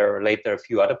maybe there are later a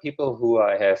few other people who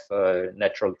I have a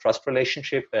natural trust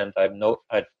relationship, and I know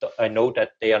that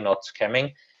they are not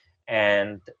scamming,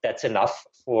 and that's enough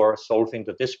for solving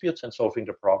the disputes and solving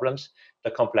the problems.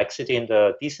 The complexity in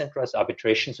the decentralized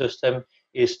arbitration system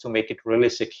is to make it really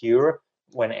secure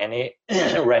when any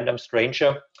random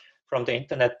stranger from the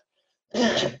internet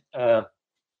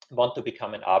want to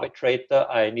become an arbitrator.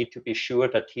 I need to be sure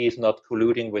that he is not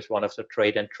colluding with one of the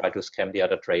traders and try to scam the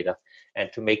other trader. And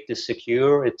to make this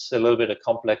secure, it's a little bit a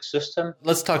complex system.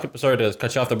 Let's talk, sorry to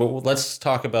cut you off there, but let's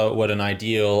talk about what an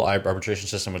ideal arbitration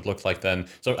system would look like then.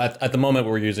 So at the moment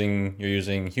you're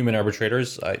using human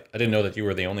arbitrators. I didn't know that you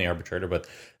were the only arbitrator, but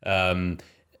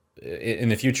in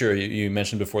the future, you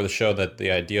mentioned before the show that the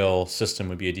ideal system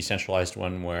would be a decentralized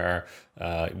one where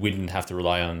we didn't have to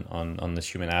rely on this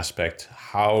human aspect.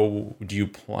 How do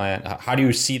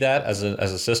you see that as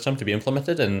a system to be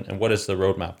implemented, and what is the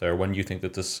roadmap there? When do you think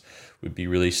that this would be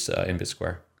released in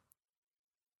BitSquare?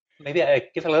 Maybe I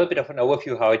give a little bit of an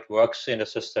overview how it works in the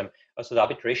system. Also, the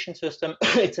arbitration system,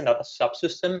 it's another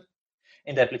subsystem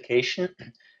in the application.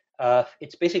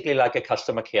 It's basically like a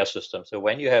customer care system. So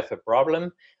when you have a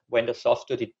problem, when the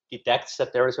software detects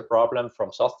that there is a problem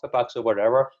from software bugs or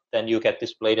whatever, then you get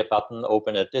displayed a button,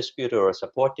 open a dispute or a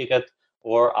support ticket,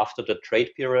 or after the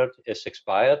trade period is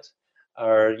expired,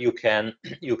 you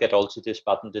get also this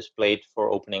button displayed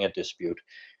for opening a dispute.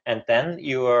 And then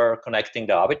you are connecting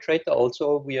the arbitrator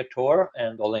also via Tor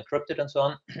and all encrypted and so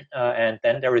on. And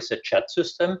then there is a chat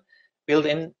system built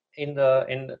in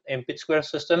in BitSquare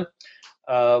system,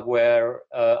 where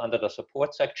under the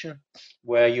support section,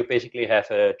 where you basically have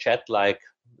a chat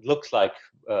looks like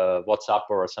WhatsApp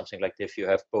or something like this. You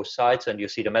have both sides and you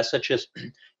see the messages.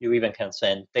 You even can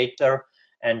send data,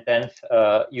 and then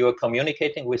you are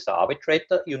communicating with the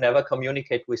arbitrator. You never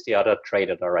communicate with the other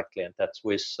trader directly, and that's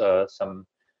with some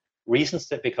reasons,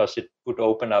 that because it would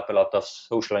open up a lot of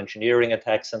social engineering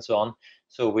attacks and so on.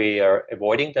 So we are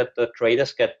avoiding that the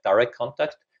traders get direct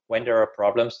contact. When there are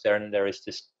problems, then there is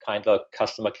this kind of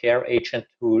customer care agent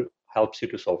who helps you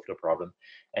to solve the problem.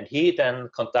 And he then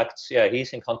contacts,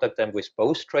 he's in contact then with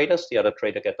both traders. The other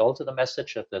trader gets also the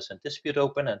message that there's a dispute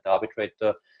open, and the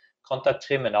arbitrator contacts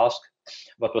him and asks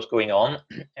what was going on.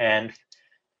 And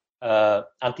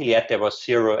until yet, there was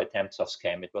 0 attempts of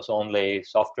scam. It was only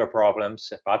software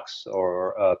problems, bugs,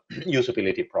 or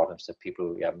usability problems that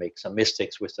people make some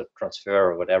mistakes with the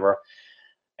transfer or whatever.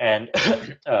 And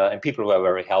and people were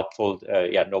very helpful.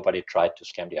 Nobody tried to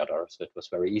scam the other, so it was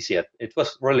very easy. It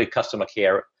was really customer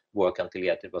care work until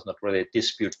yet. It was not really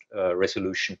dispute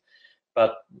resolution.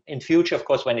 But in future, of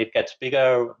course, when it gets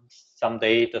bigger,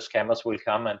 someday the scammers will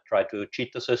come and try to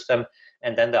cheat the system,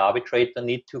 and then the arbitrator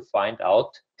need to find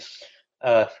out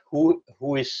who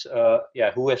has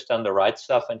done the right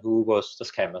stuff and who was the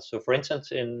scammer. So, for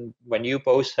instance, when you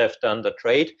both have done the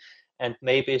trade, and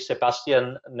maybe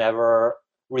Sebastian never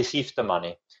received the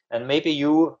money, and maybe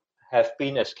you have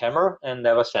been a scammer and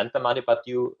never sent the money, but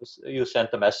you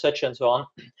sent the message and so on.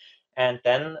 And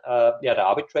then the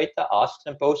arbitrator asks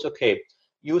them both, okay,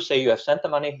 you say you have sent the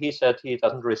money, he said he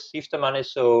doesn't receive the money,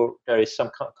 so there is some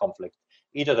conflict.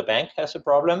 Either the bank has a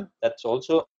problem, that's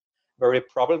also a very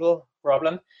probable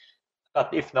problem,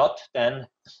 but if not, then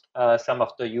some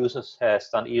of the users has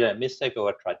done either a mistake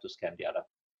or tried to scam the other.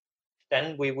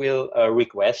 Then we will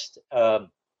request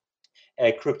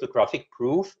a cryptographic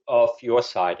proof of your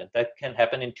side, and that can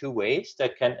happen in 2 ways.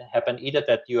 That can happen either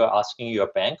that you are asking your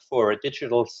bank for a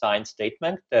digital signed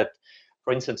statement that,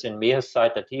 for instance, in Meher's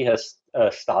side, that he has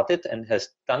started and has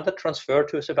done the transfer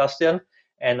to Sebastian,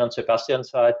 and on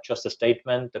Sebastian's side, just a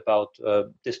statement about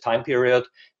this time period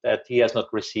that he has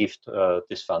not received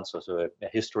this funds, so a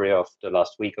history of the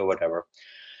last week or whatever.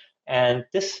 And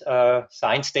this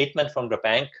signed statement from the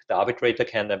bank, the arbitrator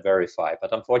can then verify.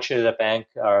 But unfortunately, the bank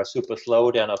are super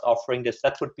slow. They're not offering this.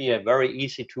 That would be a very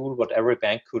easy tool, what every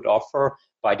bank could offer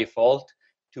by default,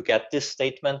 to get this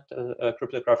statement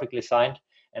cryptographically signed,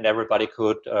 and everybody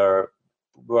could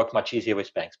work much easier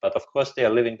with banks. But of course, they are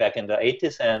living back in the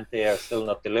 80s, and they are still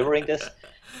not delivering this.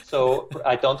 So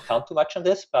I don't count too much on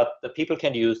this, but the people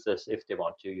can use this if they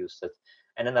want to use it.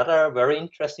 And another very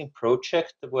interesting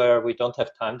project where we don't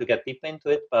have time to get deep into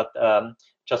it, but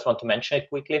just want to mention it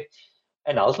quickly.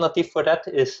 An alternative for that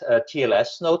is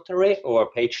TLS Notary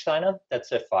or Page Signer.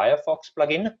 That's a Firefox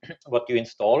plugin, what you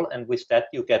install. And with that,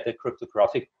 you get a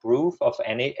cryptographic proof of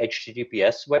any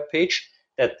HTTPS web page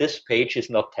that this page is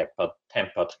not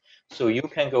tampered. So you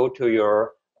can go to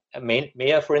your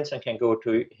Meher, for instance, can go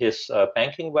to his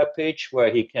banking web page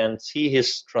where he can see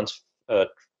his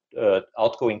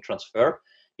outgoing transfer.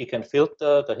 He can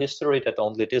filter the history that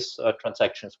only this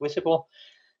transaction is visible,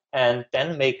 and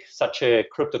then make such a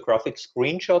cryptographic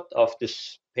screenshot of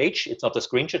this page. It's not a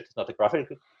screenshot, it's not a graphic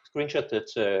screenshot,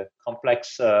 it's a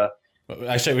complex.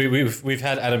 Actually, we've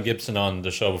had Adam Gibson on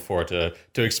the show before to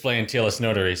explain TLS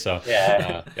Notary. So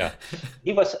yeah.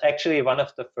 He was actually one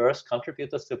of the first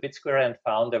contributors to BitSquare and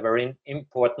found a very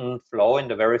important flaw in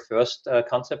the very first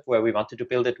concept where we wanted to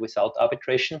build it without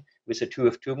arbitration with a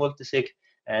 2-of-2 multisig.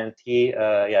 And he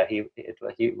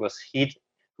was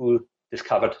who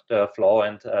discovered the flaw,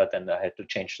 and then I had to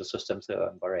change the system. So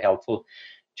I'm very helpful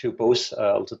to both,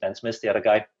 also Dan Smith, the other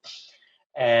guy,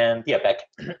 and back.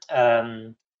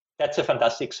 That's a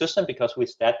fantastic system because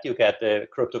with that you get a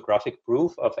cryptographic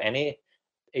proof of any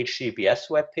HTTPS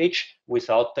web page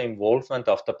without the involvement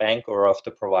of the bank or of the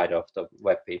provider of the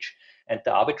web page. And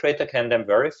the arbitrator can then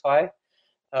verify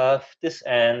this,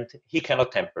 and he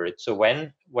cannot tamper it. So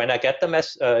when I get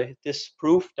this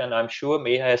proof, then I'm sure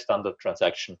Meher has done the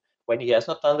transaction. When he has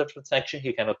not done the transaction,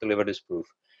 he cannot deliver this proof.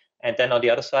 And then on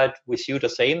the other side, with you the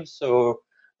same. So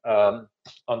on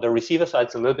the receiver side,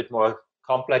 it's a little bit more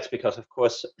complex because, of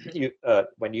course,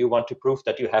 when you want to prove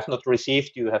that you have not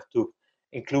received, you have to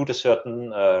include a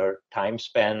certain time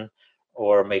span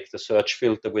or make the search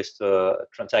filter with the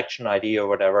transaction ID or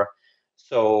whatever.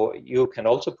 So you can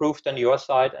also prove then your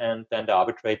side, and then the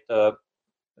arbitrator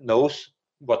knows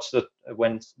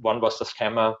when one was the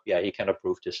scammer. He can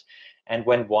approve this. And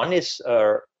when one is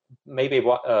maybe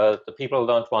the people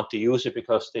don't want to use it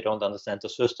because they don't understand the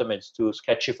system, it's too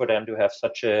sketchy for them to have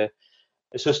such a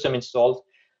system installed,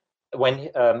 when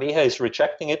Meha is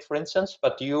rejecting it, for instance,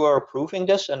 but you are approving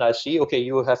this, and I see, okay,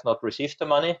 you have not received the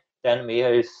money, then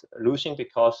Meha is losing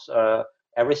because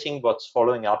everything what's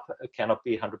following up cannot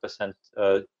be 100%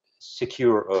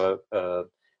 secure or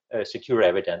secure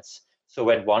evidence. So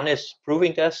when one is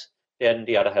proving this, then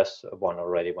the other has won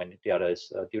already when the other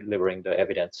is delivering the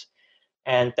evidence.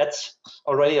 And that's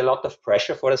already a lot of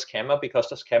pressure for the scammer because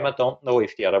the scammer don't know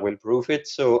if the other will prove it.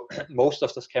 So most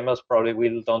of the scammers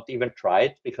probably don't even try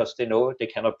it because they know they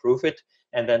cannot prove it.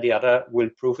 And then the other will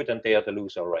prove it and they are the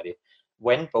loser already.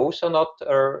 When both are not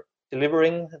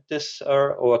delivering this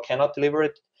or cannot deliver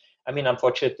it, I mean,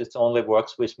 unfortunately, it only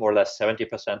works with more or less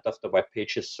 70% of the web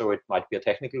pages. So it might be a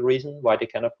technical reason why they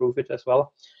cannot prove it as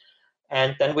well.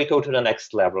 And then we go to the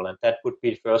next level, and that would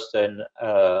be first an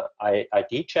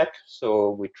ID check. So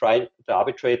we try the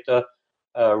arbitrator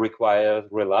require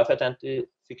real-life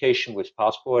identification with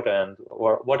passport and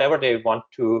or whatever they want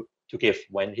to give.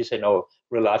 When he say no,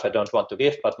 real life I don't want to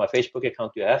give, but my Facebook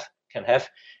account you can have.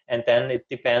 And then it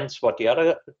depends what the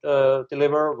other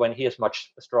deliver. When he has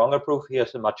much stronger proof, he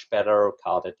has a much better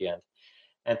card at the end.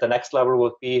 And the next level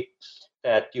would be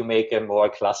that you make a more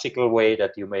classical way,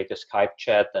 that you make a Skype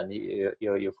chat and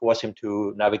you force him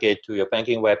to navigate to your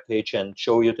banking web page and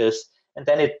show you this. And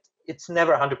then it's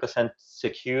never 100%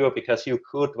 secure because you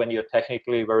could, when you're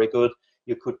technically very good,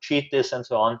 you could cheat this and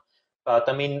so on. But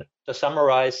I mean, the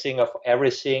summarizing of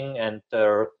everything and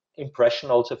the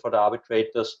impression also for the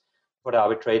arbitrator,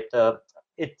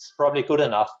 it's probably good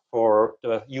enough for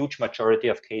the huge majority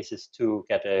of cases to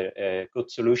get a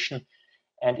good solution.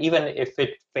 And even if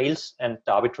it fails and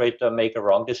the arbitrator make a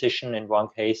wrong decision in one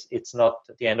case, it's not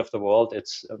the end of the world.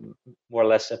 It's more or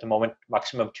less at the moment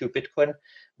maximum 2 Bitcoin.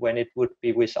 When it would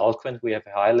be with Alchemist, we have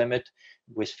a high limit.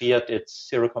 With Fiat, it's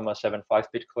 0.75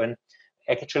 Bitcoin.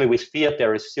 Actually, with Fiat,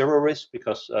 there is zero risk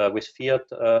because with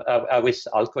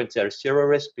Alchemist, there is zero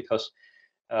risk because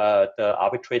the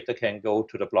arbitrator can go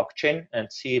to the blockchain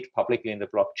and see it publicly in the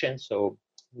blockchain, so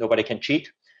nobody can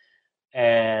cheat.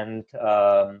 And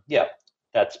yeah,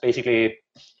 that's basically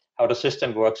how the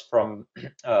system works from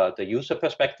the user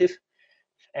perspective.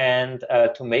 And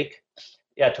to make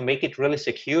it really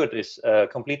secure, this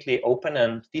completely open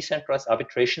and decentralized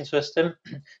arbitration system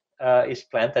is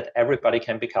planned that everybody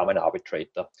can become an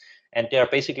arbitrator. And they are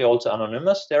basically also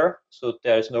anonymous there, so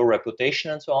there's no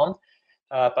reputation and so on.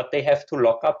 But they have to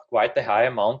lock up quite a high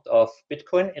amount of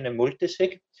Bitcoin in a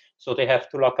multisig. So they have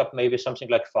to lock up maybe something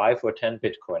like 5 or 10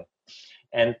 Bitcoin.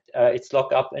 And it's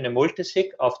locked up in a multisig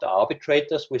of the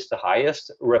arbitrators with the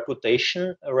highest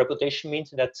reputation. Reputation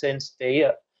means in that sense,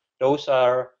 those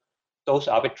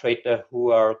arbitrators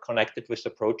who are connected with the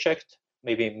project,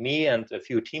 maybe me and a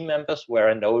few team members, where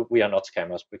I know we are not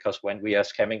scammers, because when we are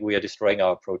scamming, we are destroying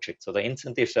our project. So the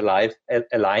incentives align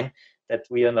that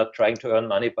we are not trying to earn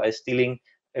money by stealing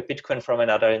a Bitcoin from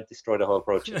another and destroy the whole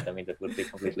project. I mean, that would be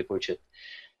completely bullshit.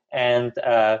 And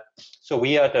so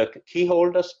we are the key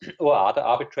holders or other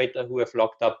arbitrator who have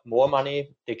locked up more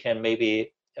money. They can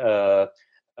maybe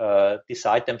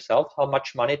decide themselves how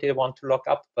much money they want to lock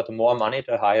up, but the more money,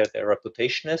 the higher their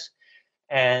reputation is.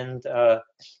 And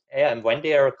and when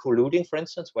they are colluding, for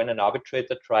instance, when an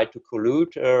arbitrator tried to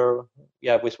collude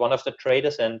with one of the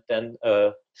traders and then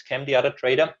scam the other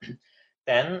trader,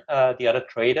 then the other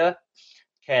trader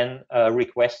can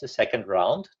request a second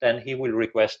round. Then he will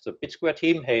request the BitSquare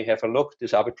team, hey, have a look,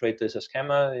 this arbitrator is a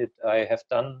scammer, I have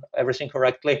done everything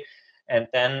correctly. And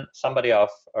then somebody of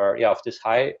this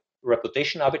high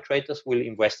reputation arbitrators will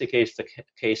investigate the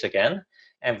case again.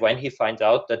 And when he finds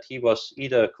out that he was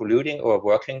either colluding or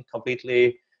working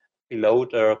completely below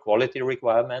the quality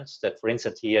requirements, that for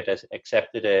instance, he had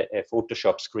accepted a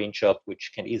Photoshop screenshot,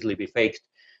 which can easily be faked,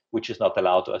 which is not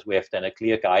allowed, as we have then a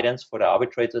clear guidance for the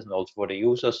arbitrators and also for the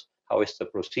users, how is the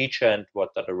procedure and what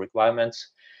are the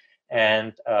requirements.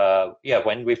 And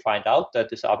when we find out that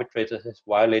this arbitrator has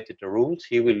violated the rules,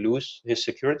 he will lose his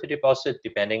security deposit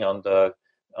depending on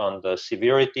the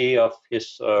severity of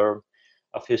his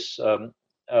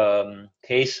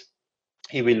case.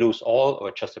 He will lose all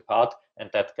or just a part, and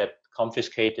that get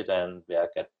confiscated and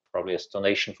get probably a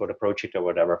donation for the project or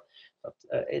whatever. But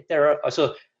there are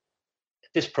also,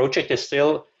 this project is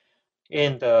still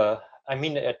in the, I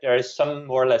mean, there is some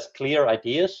more or less clear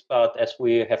ideas, but as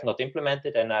we have not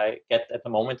implemented, and I get at the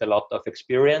moment a lot of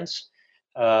experience,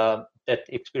 that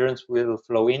experience will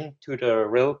flow into the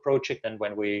real project. And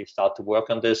when we start to work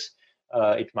on this,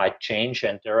 it might change.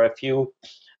 And there are a few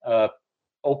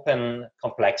open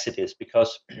complexities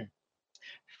because,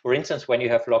 for instance, when you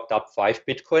have locked up 5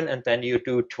 Bitcoin and then you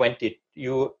do 20,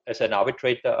 you as an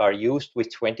arbitrator are used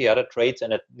with 20 other trades,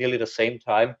 and at nearly the same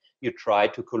time you try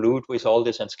to collude with all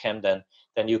this and scam them,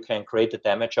 then you can create a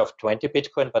damage of 20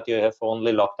 Bitcoin, but you have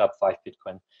only locked up 5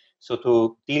 Bitcoin. So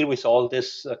to deal with all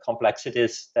these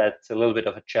complexities, that's a little bit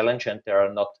of a challenge, and there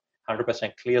are not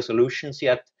 100% clear solutions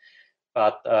yet.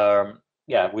 But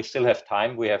we still have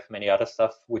time. We have many other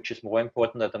stuff which is more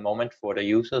important at the moment for the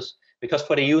users, because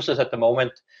for the users at the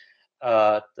moment,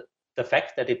 the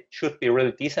fact that it should be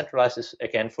really decentralized is,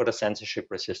 again, for the censorship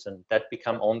resistant. That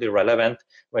become only relevant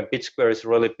when BitSquare is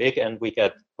really big and we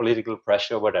get political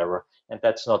pressure or whatever. And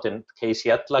that's not in the case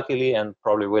yet, luckily, and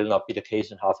probably will not be the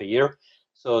case in half a year.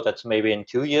 So that's maybe in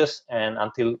 2 years. And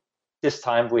until this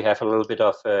time, we have a little bit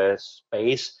of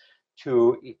space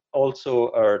to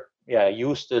also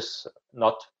use this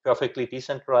not perfectly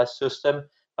decentralized system,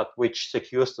 but which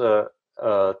secures the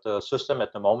system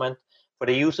at the moment. For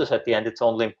the users at the end, it's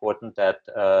only important that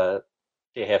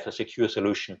they have a secure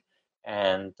solution.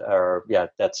 And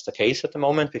that's the case at the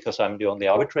moment, because I'm the only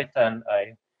arbitrator, and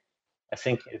I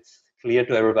think it's clear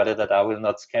to everybody that I will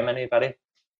not scam anybody.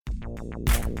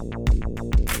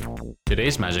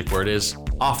 Today's magic word is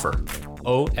offer,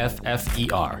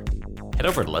 O-F-F-E-R. Head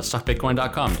over to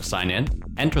letstalkbitcoin.com to sign in,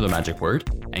 enter the magic word,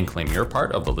 and claim your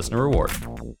part of the listener reward.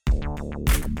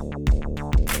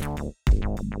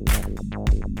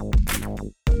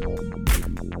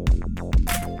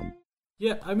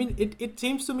 Yeah, I mean, it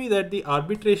seems to me that the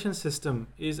arbitration system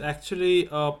is actually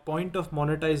a point of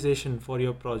monetization for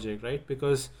your project, right?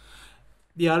 Because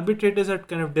the arbitrators are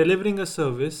kind of delivering a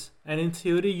service, and in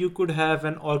theory, you could have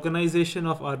an organization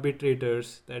of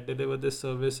arbitrators that deliver this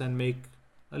service and make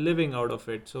a living out of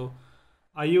it. So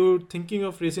are you thinking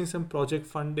of raising some project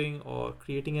funding or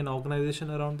creating an organization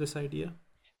around this idea?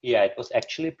 Yeah, it was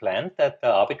actually planned that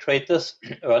the arbitrators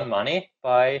earn money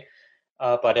by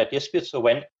their disputes. So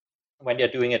when they're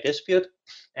doing a dispute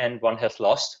and one has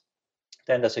lost,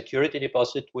 then the security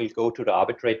deposit will go to the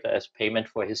arbitrator as payment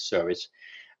for his service.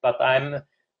 But I'm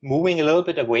moving a little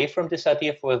bit away from this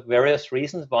idea for various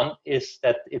reasons. One is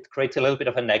that it creates a little bit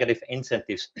of a negative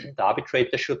incentives. The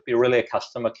arbitrator should be really a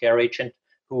customer care agent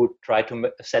who try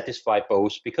to satisfy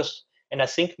both, and I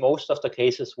think most of the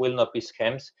cases will not be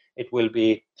scams. It will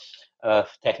be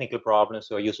technical problems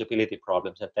or usability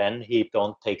problems, and then he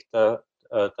don't take the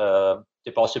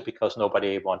deposit because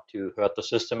nobody want to hurt the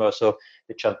system, or so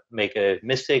they just make a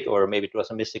mistake, or maybe it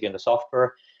was a mistake in the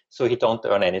software, so he don't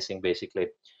earn anything basically.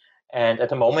 And at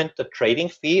the moment, the trading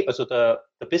fee, so the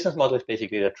business model is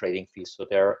basically the trading fees. So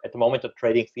at the moment, the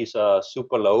trading fees are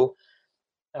super low,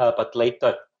 but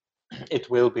later it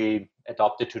will be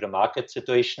adopted to the market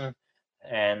situation,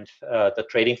 and the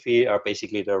trading fee are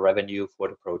basically the revenue for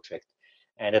the project.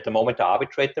 And at the moment, the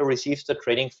arbitrator receives the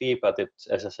trading fee, but it's,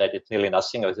 as I said, it's nearly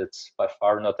nothing, as it's by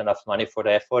far not enough money for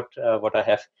the effort,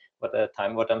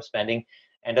 what I'm spending.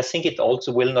 And I think it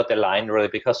also will not align really,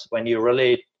 because when you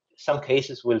really, some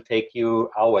cases will take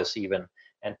you hours even.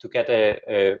 And to get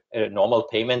a normal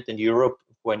payment in Europe,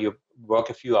 when you work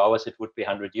a few hours, it would be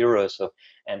 100 euros. So,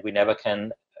 and we never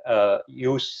can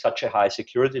use such a high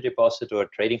security deposit or a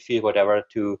trading fee, whatever,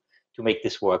 to make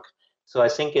this work. So I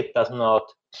think it does not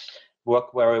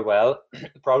work very well.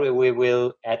 Probably we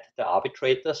will add the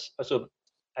arbitrators. So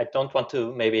I don't want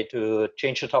to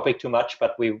change the topic too much,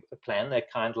 but we plan a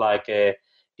kind like a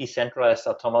decentralized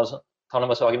autonomous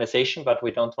organization, but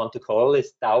we don't want to call it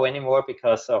DAO anymore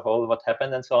because of all what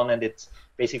happened and so on. And it's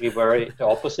basically very the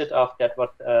opposite of that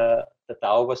what the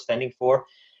DAO was standing for.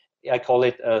 I call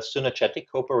it a synergetic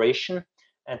cooperation.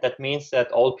 And that means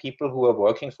that all people who are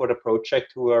working for the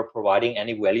project, who are providing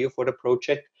any value for the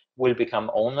project, will become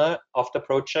owner of the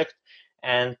project,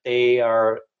 and they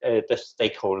are the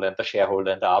stakeholder and the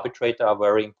shareholder and the arbitrator are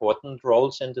very important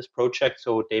roles in this project.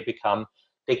 So they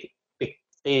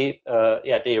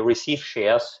receive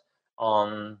shares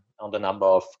on the number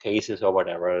of cases or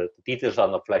whatever. The details are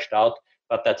not fleshed out,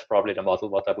 but that's probably the model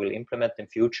what I will implement in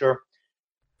future.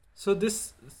 So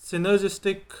this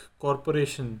synergistic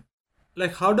corporation,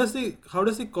 like how does the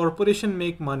corporation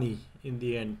make money in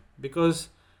the end? Because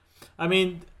I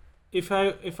mean, if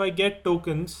I get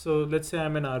tokens, so let's say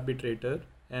I'm an arbitrator,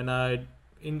 and I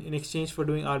in exchange for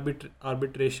doing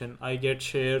arbitration, I get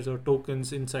shares or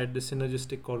tokens inside the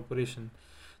synergistic corporation.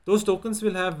 Those tokens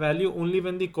will have value only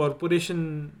when the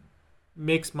corporation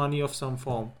makes money of some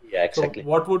form. Yeah, exactly. So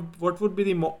what would be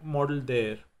the model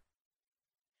there?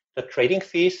 The trading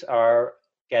fees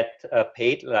get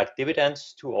paid like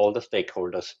dividends to all the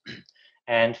stakeholders.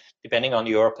 And depending on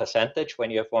your percentage, when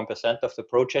you have 1% of the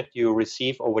project, you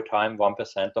receive over time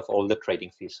 1% of all the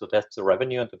trading fees. So that's the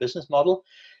revenue and the business model.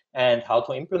 And how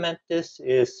to implement this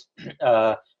is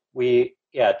the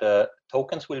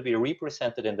tokens will be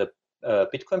represented in the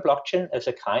Bitcoin blockchain as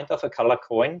a kind of a color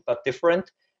coin, but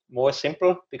different, more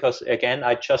simple, because again,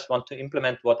 I just want to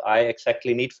implement what I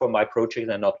exactly need for my project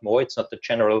and not more. It's not the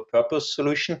general purpose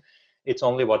solution. It's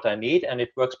only what I need. And it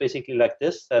works basically like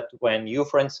this, that when you,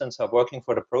 for instance, are working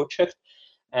for the project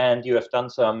and you have done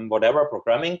some whatever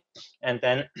programming, and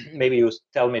then maybe you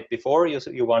tell me before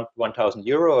you want 1,000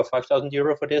 euro or 5,000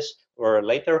 euro for this, or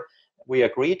later, we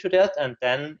agree to that, and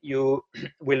then you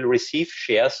will receive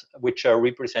shares which are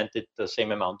represented the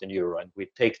same amount in euro. And we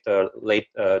take the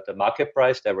market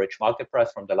price, the average market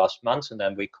price from the last month, and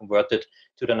then we convert it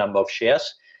to the number of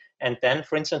shares. And then,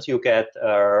 for instance, you get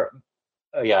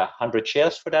 100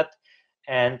 shares for that,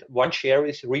 and one share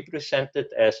is represented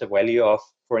as a value of,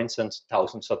 for instance,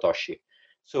 1,000 Satoshi.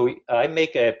 So I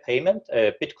make a payment,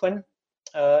 a Bitcoin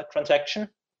transaction,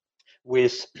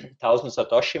 with 1,000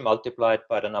 Satoshi multiplied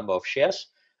by the number of shares.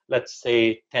 Let's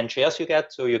say 10 shares you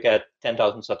get, so you get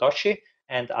 10,000 Satoshi,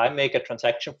 and I make a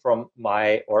transaction from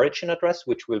my origin address,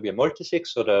 which will be a multisig,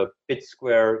 so the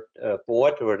BitSquare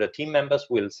board or the team members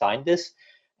will sign this,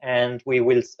 and we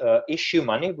will issue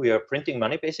money. We are printing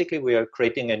money, basically. We are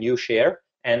creating a new share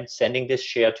and sending this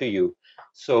share to you.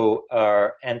 So,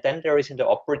 and then there is in the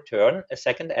op return a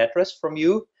second address from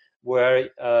you, where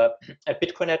a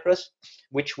Bitcoin address,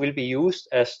 which will be used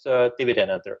as the dividend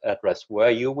address,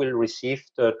 where you will receive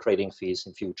the trading fees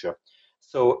in future.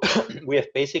 So we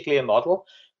have basically a model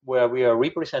where we are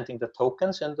representing the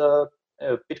tokens in the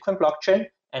Bitcoin blockchain,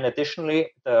 and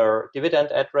additionally the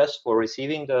dividend address for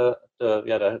receiving the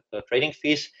trading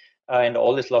fees, and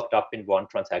all is locked up in one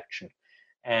transaction.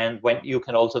 And when you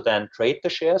can also then trade the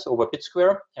shares over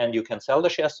BitSquare, and you can sell the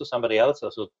shares to somebody else.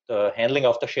 So the handling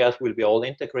of the shares will be all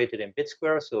integrated in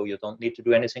BitSquare, so you don't need to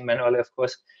do anything manually, of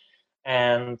course.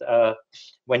 And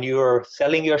when you're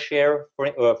selling your share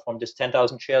from this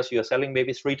 10,000 shares, you're selling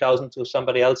maybe 3,000 to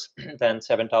somebody else, then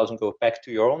 7,000 go back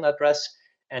to your own address.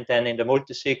 And then in the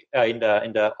multisig, in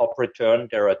the op return,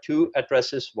 there are two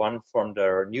addresses: one from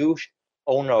the new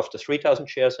owner of the 3,000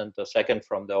 shares, and the second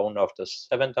from the owner of the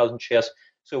 7,000 shares.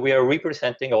 So we are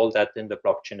representing all that in the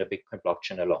blockchain, the Bitcoin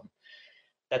blockchain alone.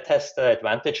 That has the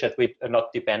advantage that we are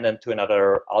not dependent to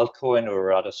another altcoin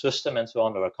or other system and so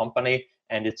on, or a company,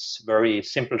 and it's very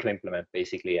simple to implement,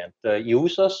 basically. And the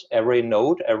users, every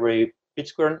node, every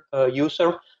BitSquare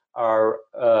user, are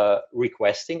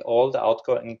requesting all the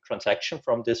outgoing transaction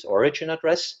from this origin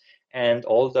address and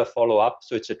all the follow-up.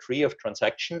 So it's a tree of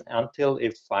transaction until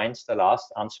it finds the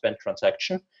last unspent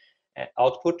transaction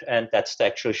output, and that's the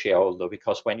actual shareholder.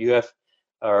 Because when you have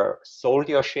sold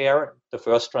your share, the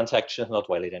first transaction is not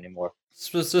valid anymore.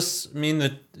 So does this mean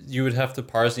that you would have to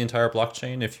parse the entire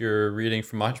blockchain if you're reading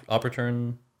from op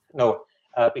return? No,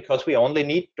 because we only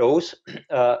need those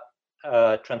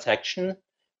transactions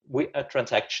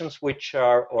which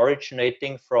are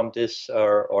originating from this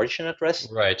origin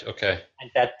address. Right. Okay.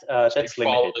 And that's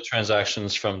limited. Follow the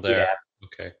transactions from there. Yeah.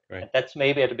 Okay. Right. And that's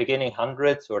maybe at the beginning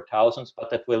hundreds or thousands,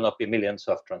 but that will not be millions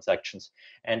of transactions.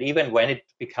 And even when it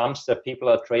becomes that people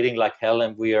are trading like hell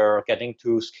and we are getting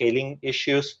to scaling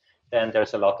issues, then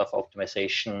there's a lot of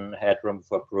optimization headroom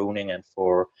for pruning and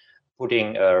for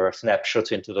putting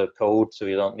snapshots into the code, so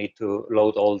you don't need to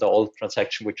load all the old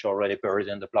transactions which are already buried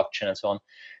in the blockchain and so on.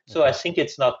 So I think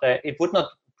it's not it would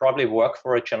not probably work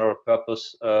for a general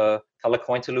purpose color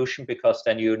coin solution, because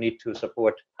then you need to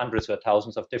support hundreds or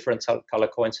thousands of different color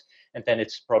coins, and then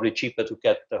it's probably cheaper to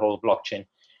get the whole blockchain.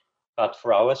 But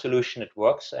for our solution, it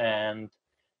works, and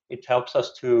it helps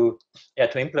us to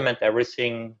implement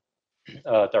everything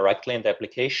directly in the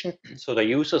application. So the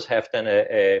users have then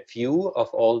a view of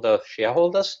all the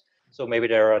shareholders. So maybe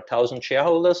there are 1,000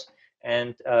 shareholders,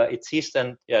 and it sees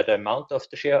then the amount of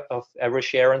the share of every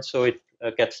share, and so it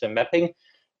gets the mapping.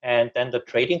 And then the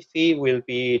trading fee will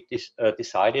be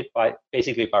decided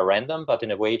basically by random, but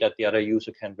in a way that the other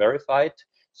user can verify it.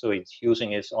 So it's using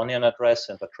his onion address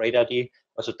and the trade ID,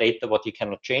 also data what he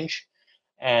cannot change,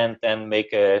 and then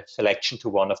make a selection to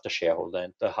one of the shareholder.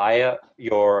 And the higher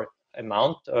your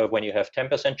amount, when you have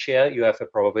 10% share, you have a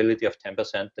probability of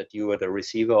 10% that you are the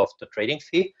receiver of the trading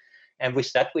fee. And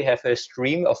with that, we have a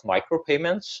stream of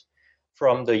micropayments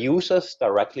from the users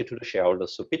directly to the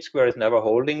shareholders. So BitSquare is never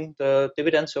holding the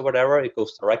dividends or whatever, it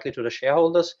goes directly to the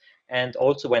shareholders. And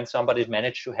also when somebody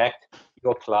managed to hack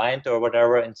your client or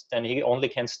whatever, and then he only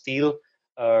can steal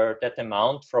that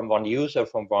amount from one user,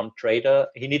 from one trader,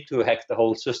 he needs to hack the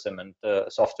whole system and the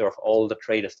software of all the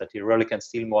traders, that he really can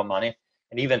steal more money.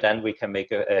 And even then we can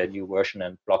make a new version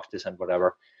and block this and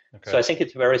whatever. Okay. So I think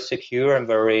it's very secure and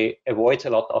avoids a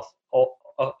lot of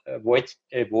avoids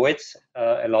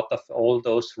a lot of all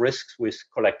those risks with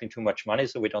collecting too much money.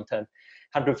 So we don't have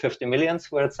 150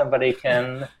 millions where somebody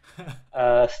can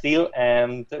steal,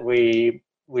 and we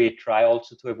we try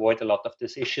also to avoid a lot of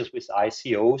these issues with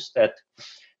ICOs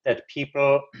that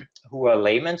people who are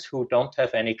laymen who don't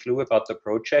have any clue about the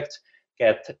project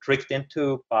get tricked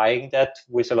into buying that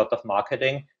with a lot of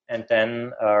marketing, and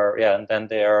then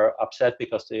they are upset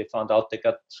because they found out they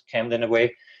got scammed in a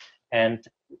way. And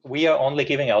we are only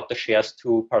giving out the shares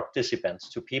to participants,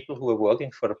 to people who are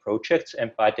working for the projects,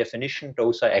 and by definition,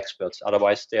 those are experts.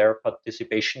 Otherwise, their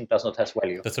participation does not have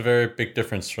value. That's a very big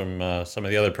difference from some of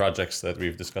the other projects that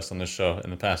we've discussed on this show in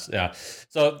the past. Yeah.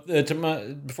 So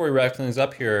before we wrap things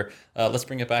up here, let's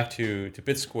bring it back to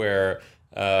BitSquare.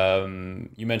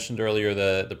 You mentioned earlier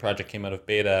the project came out of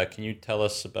beta. Can you tell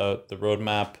us about the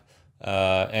roadmap?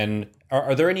 And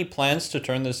are there any plans to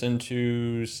turn this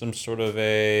into some sort of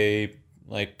a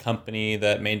company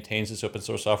that maintains this open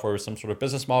source software with some sort of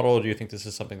business model? Or do you think this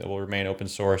is something that will remain open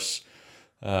source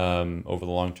over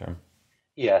the long term?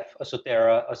 Yeah, so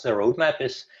as a roadmap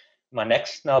is my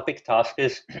next big task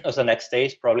is, as the next day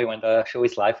is probably when the show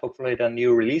is live, hopefully the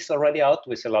new release already out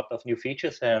with a lot of new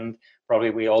features, and probably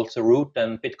we also route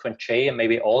and Bitcoin J and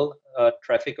maybe all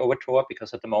traffic over Tor,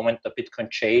 because at the moment the Bitcoin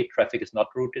J traffic is not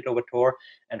routed over Tor,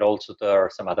 and also there are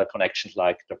some other connections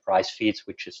like the price feeds,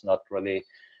 which is not really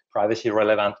privacy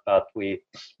relevant, but we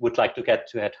would like to get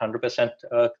to 100%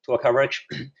 Tor coverage.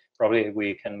 Probably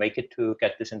we can make it to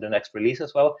get this in the next release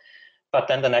as well. But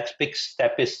then the next big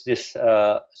step is this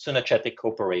synergetic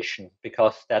cooperation,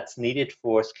 because that's needed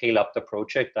for scale up the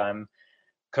project. I'm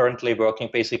currently working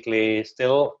basically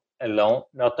still alone,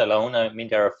 not alone. I mean,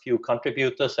 there are a few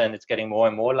contributors and it's getting more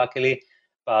and more luckily,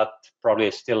 but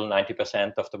probably still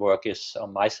 90% of the work is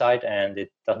on my side and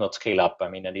it does not scale up. I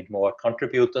mean, I need more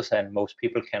contributors and most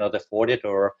people cannot afford it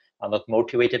or are not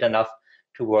motivated enough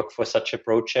to work for such a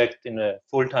project in a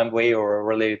full-time way or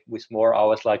really with more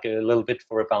hours, like a little bit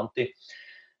for a bounty.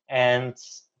 And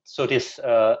so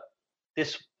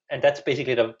and that's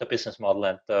basically the business model.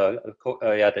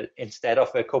 And instead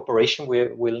of a corporation, we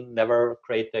will never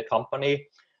create a company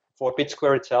for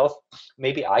BitSquare itself.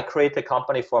 Maybe I create a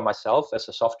company for myself as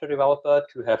a software developer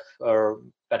to have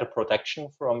better protection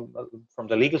from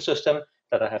the legal system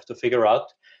that I have to figure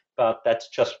out. But that's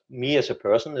just me as a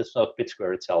person. It's not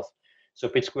BitSquare itself. So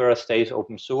BitSquare stays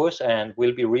open source and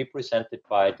will be represented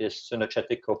by this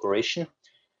synergetic cooperation.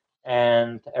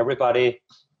 And everybody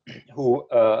who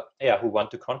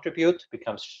want to contribute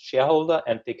becomes shareholder,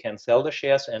 and they can sell the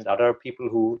shares. And other people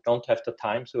who don't have the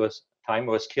time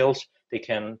or skills, they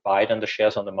can buy then the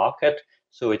shares on the market.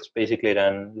 So it's basically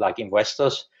then like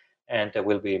investors, and there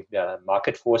will be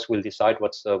market force will decide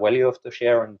what's the value of the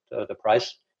share and the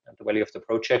price and the value of the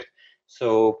project.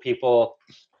 So people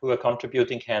who are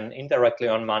contributing can indirectly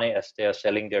earn money as they are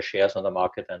selling their shares on the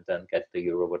market and then get the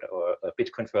euro or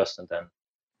Bitcoin first and then.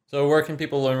 So where can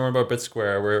people learn more about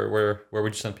BitSquare? Where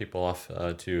would you send people off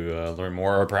to learn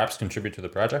more or perhaps contribute to the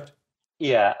project?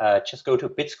 Yeah, just go to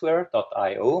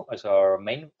bitsquare.io as our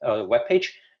main webpage.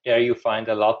 There you find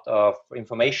a lot of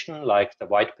information like the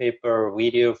white paper,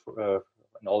 video,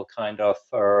 and all kind of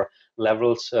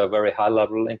levels, very high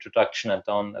level introduction, and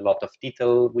then a lot of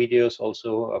detailed videos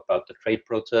also about the trade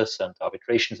process and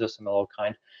arbitration system and all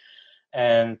kind.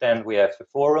 And then we have a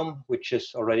forum, which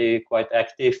is already quite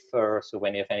active. So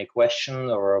when you have any question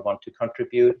or want to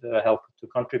contribute, help to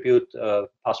contribute,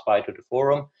 pass by to the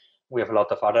forum. We have a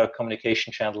lot of other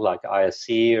communication channels like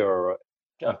IRC or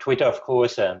on Twitter, of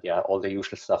course, and all the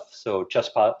usual stuff. So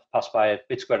just pass by at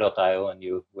bitsquare.io and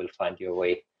you will find your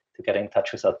way to get in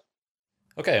touch with us.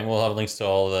 Okay, and we'll have links to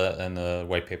all and the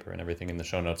white paper and everything in the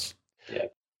show notes. Yeah.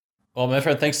 Well, my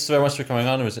friend, thanks very much for coming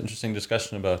on. It was an interesting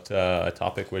discussion about a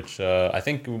topic which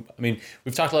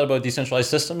we've talked a lot about decentralized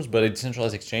systems, but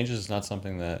decentralized exchanges is not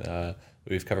something that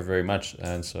we've covered very much.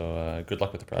 And so good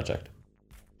luck with the project.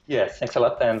 Yeah, thanks a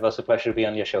lot. And it was a pleasure to be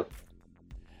on your show.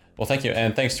 Well, thank you.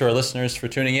 And thanks to our listeners for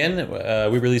tuning in.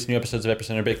 We release new episodes of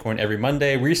Epicenter Bitcoin every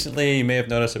Monday. Recently, you may have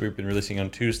noticed that we've been releasing on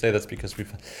Tuesday. That's because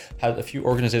we've had a few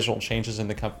organizational changes in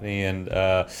the company and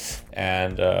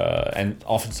sometimes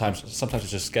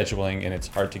it's just scheduling and it's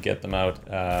hard to get them out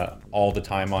all the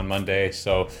time on Monday.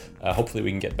 So hopefully we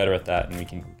can get better at that and we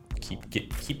can keep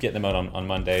getting them out on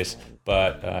Mondays.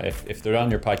 But if they're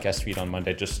on your podcast feed on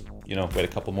Monday, just wait a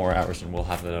couple more hours and we'll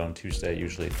have it on Tuesday.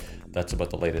 Usually that's about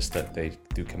the latest that they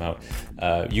do come out.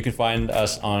 You can find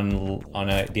us on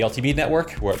the LTB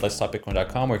network. We're at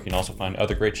letstalkbitcoin.com, where you can also find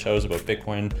other great shows about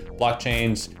Bitcoin,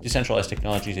 blockchains, decentralized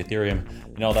technologies, Ethereum,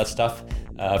 and all that stuff.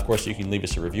 Of course, you can leave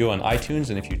us a review on iTunes,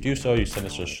 and if you do so, you send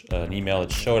us an email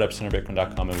at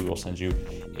show@epicenterbitcoin.com, and we will send you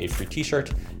a free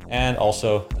t-shirt. And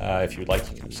also, if you would like,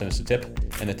 you can send us a tip,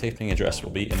 and the tipping address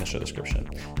will be in the show description.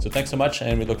 So thanks so much,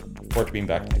 and we look forward to being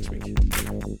back next week.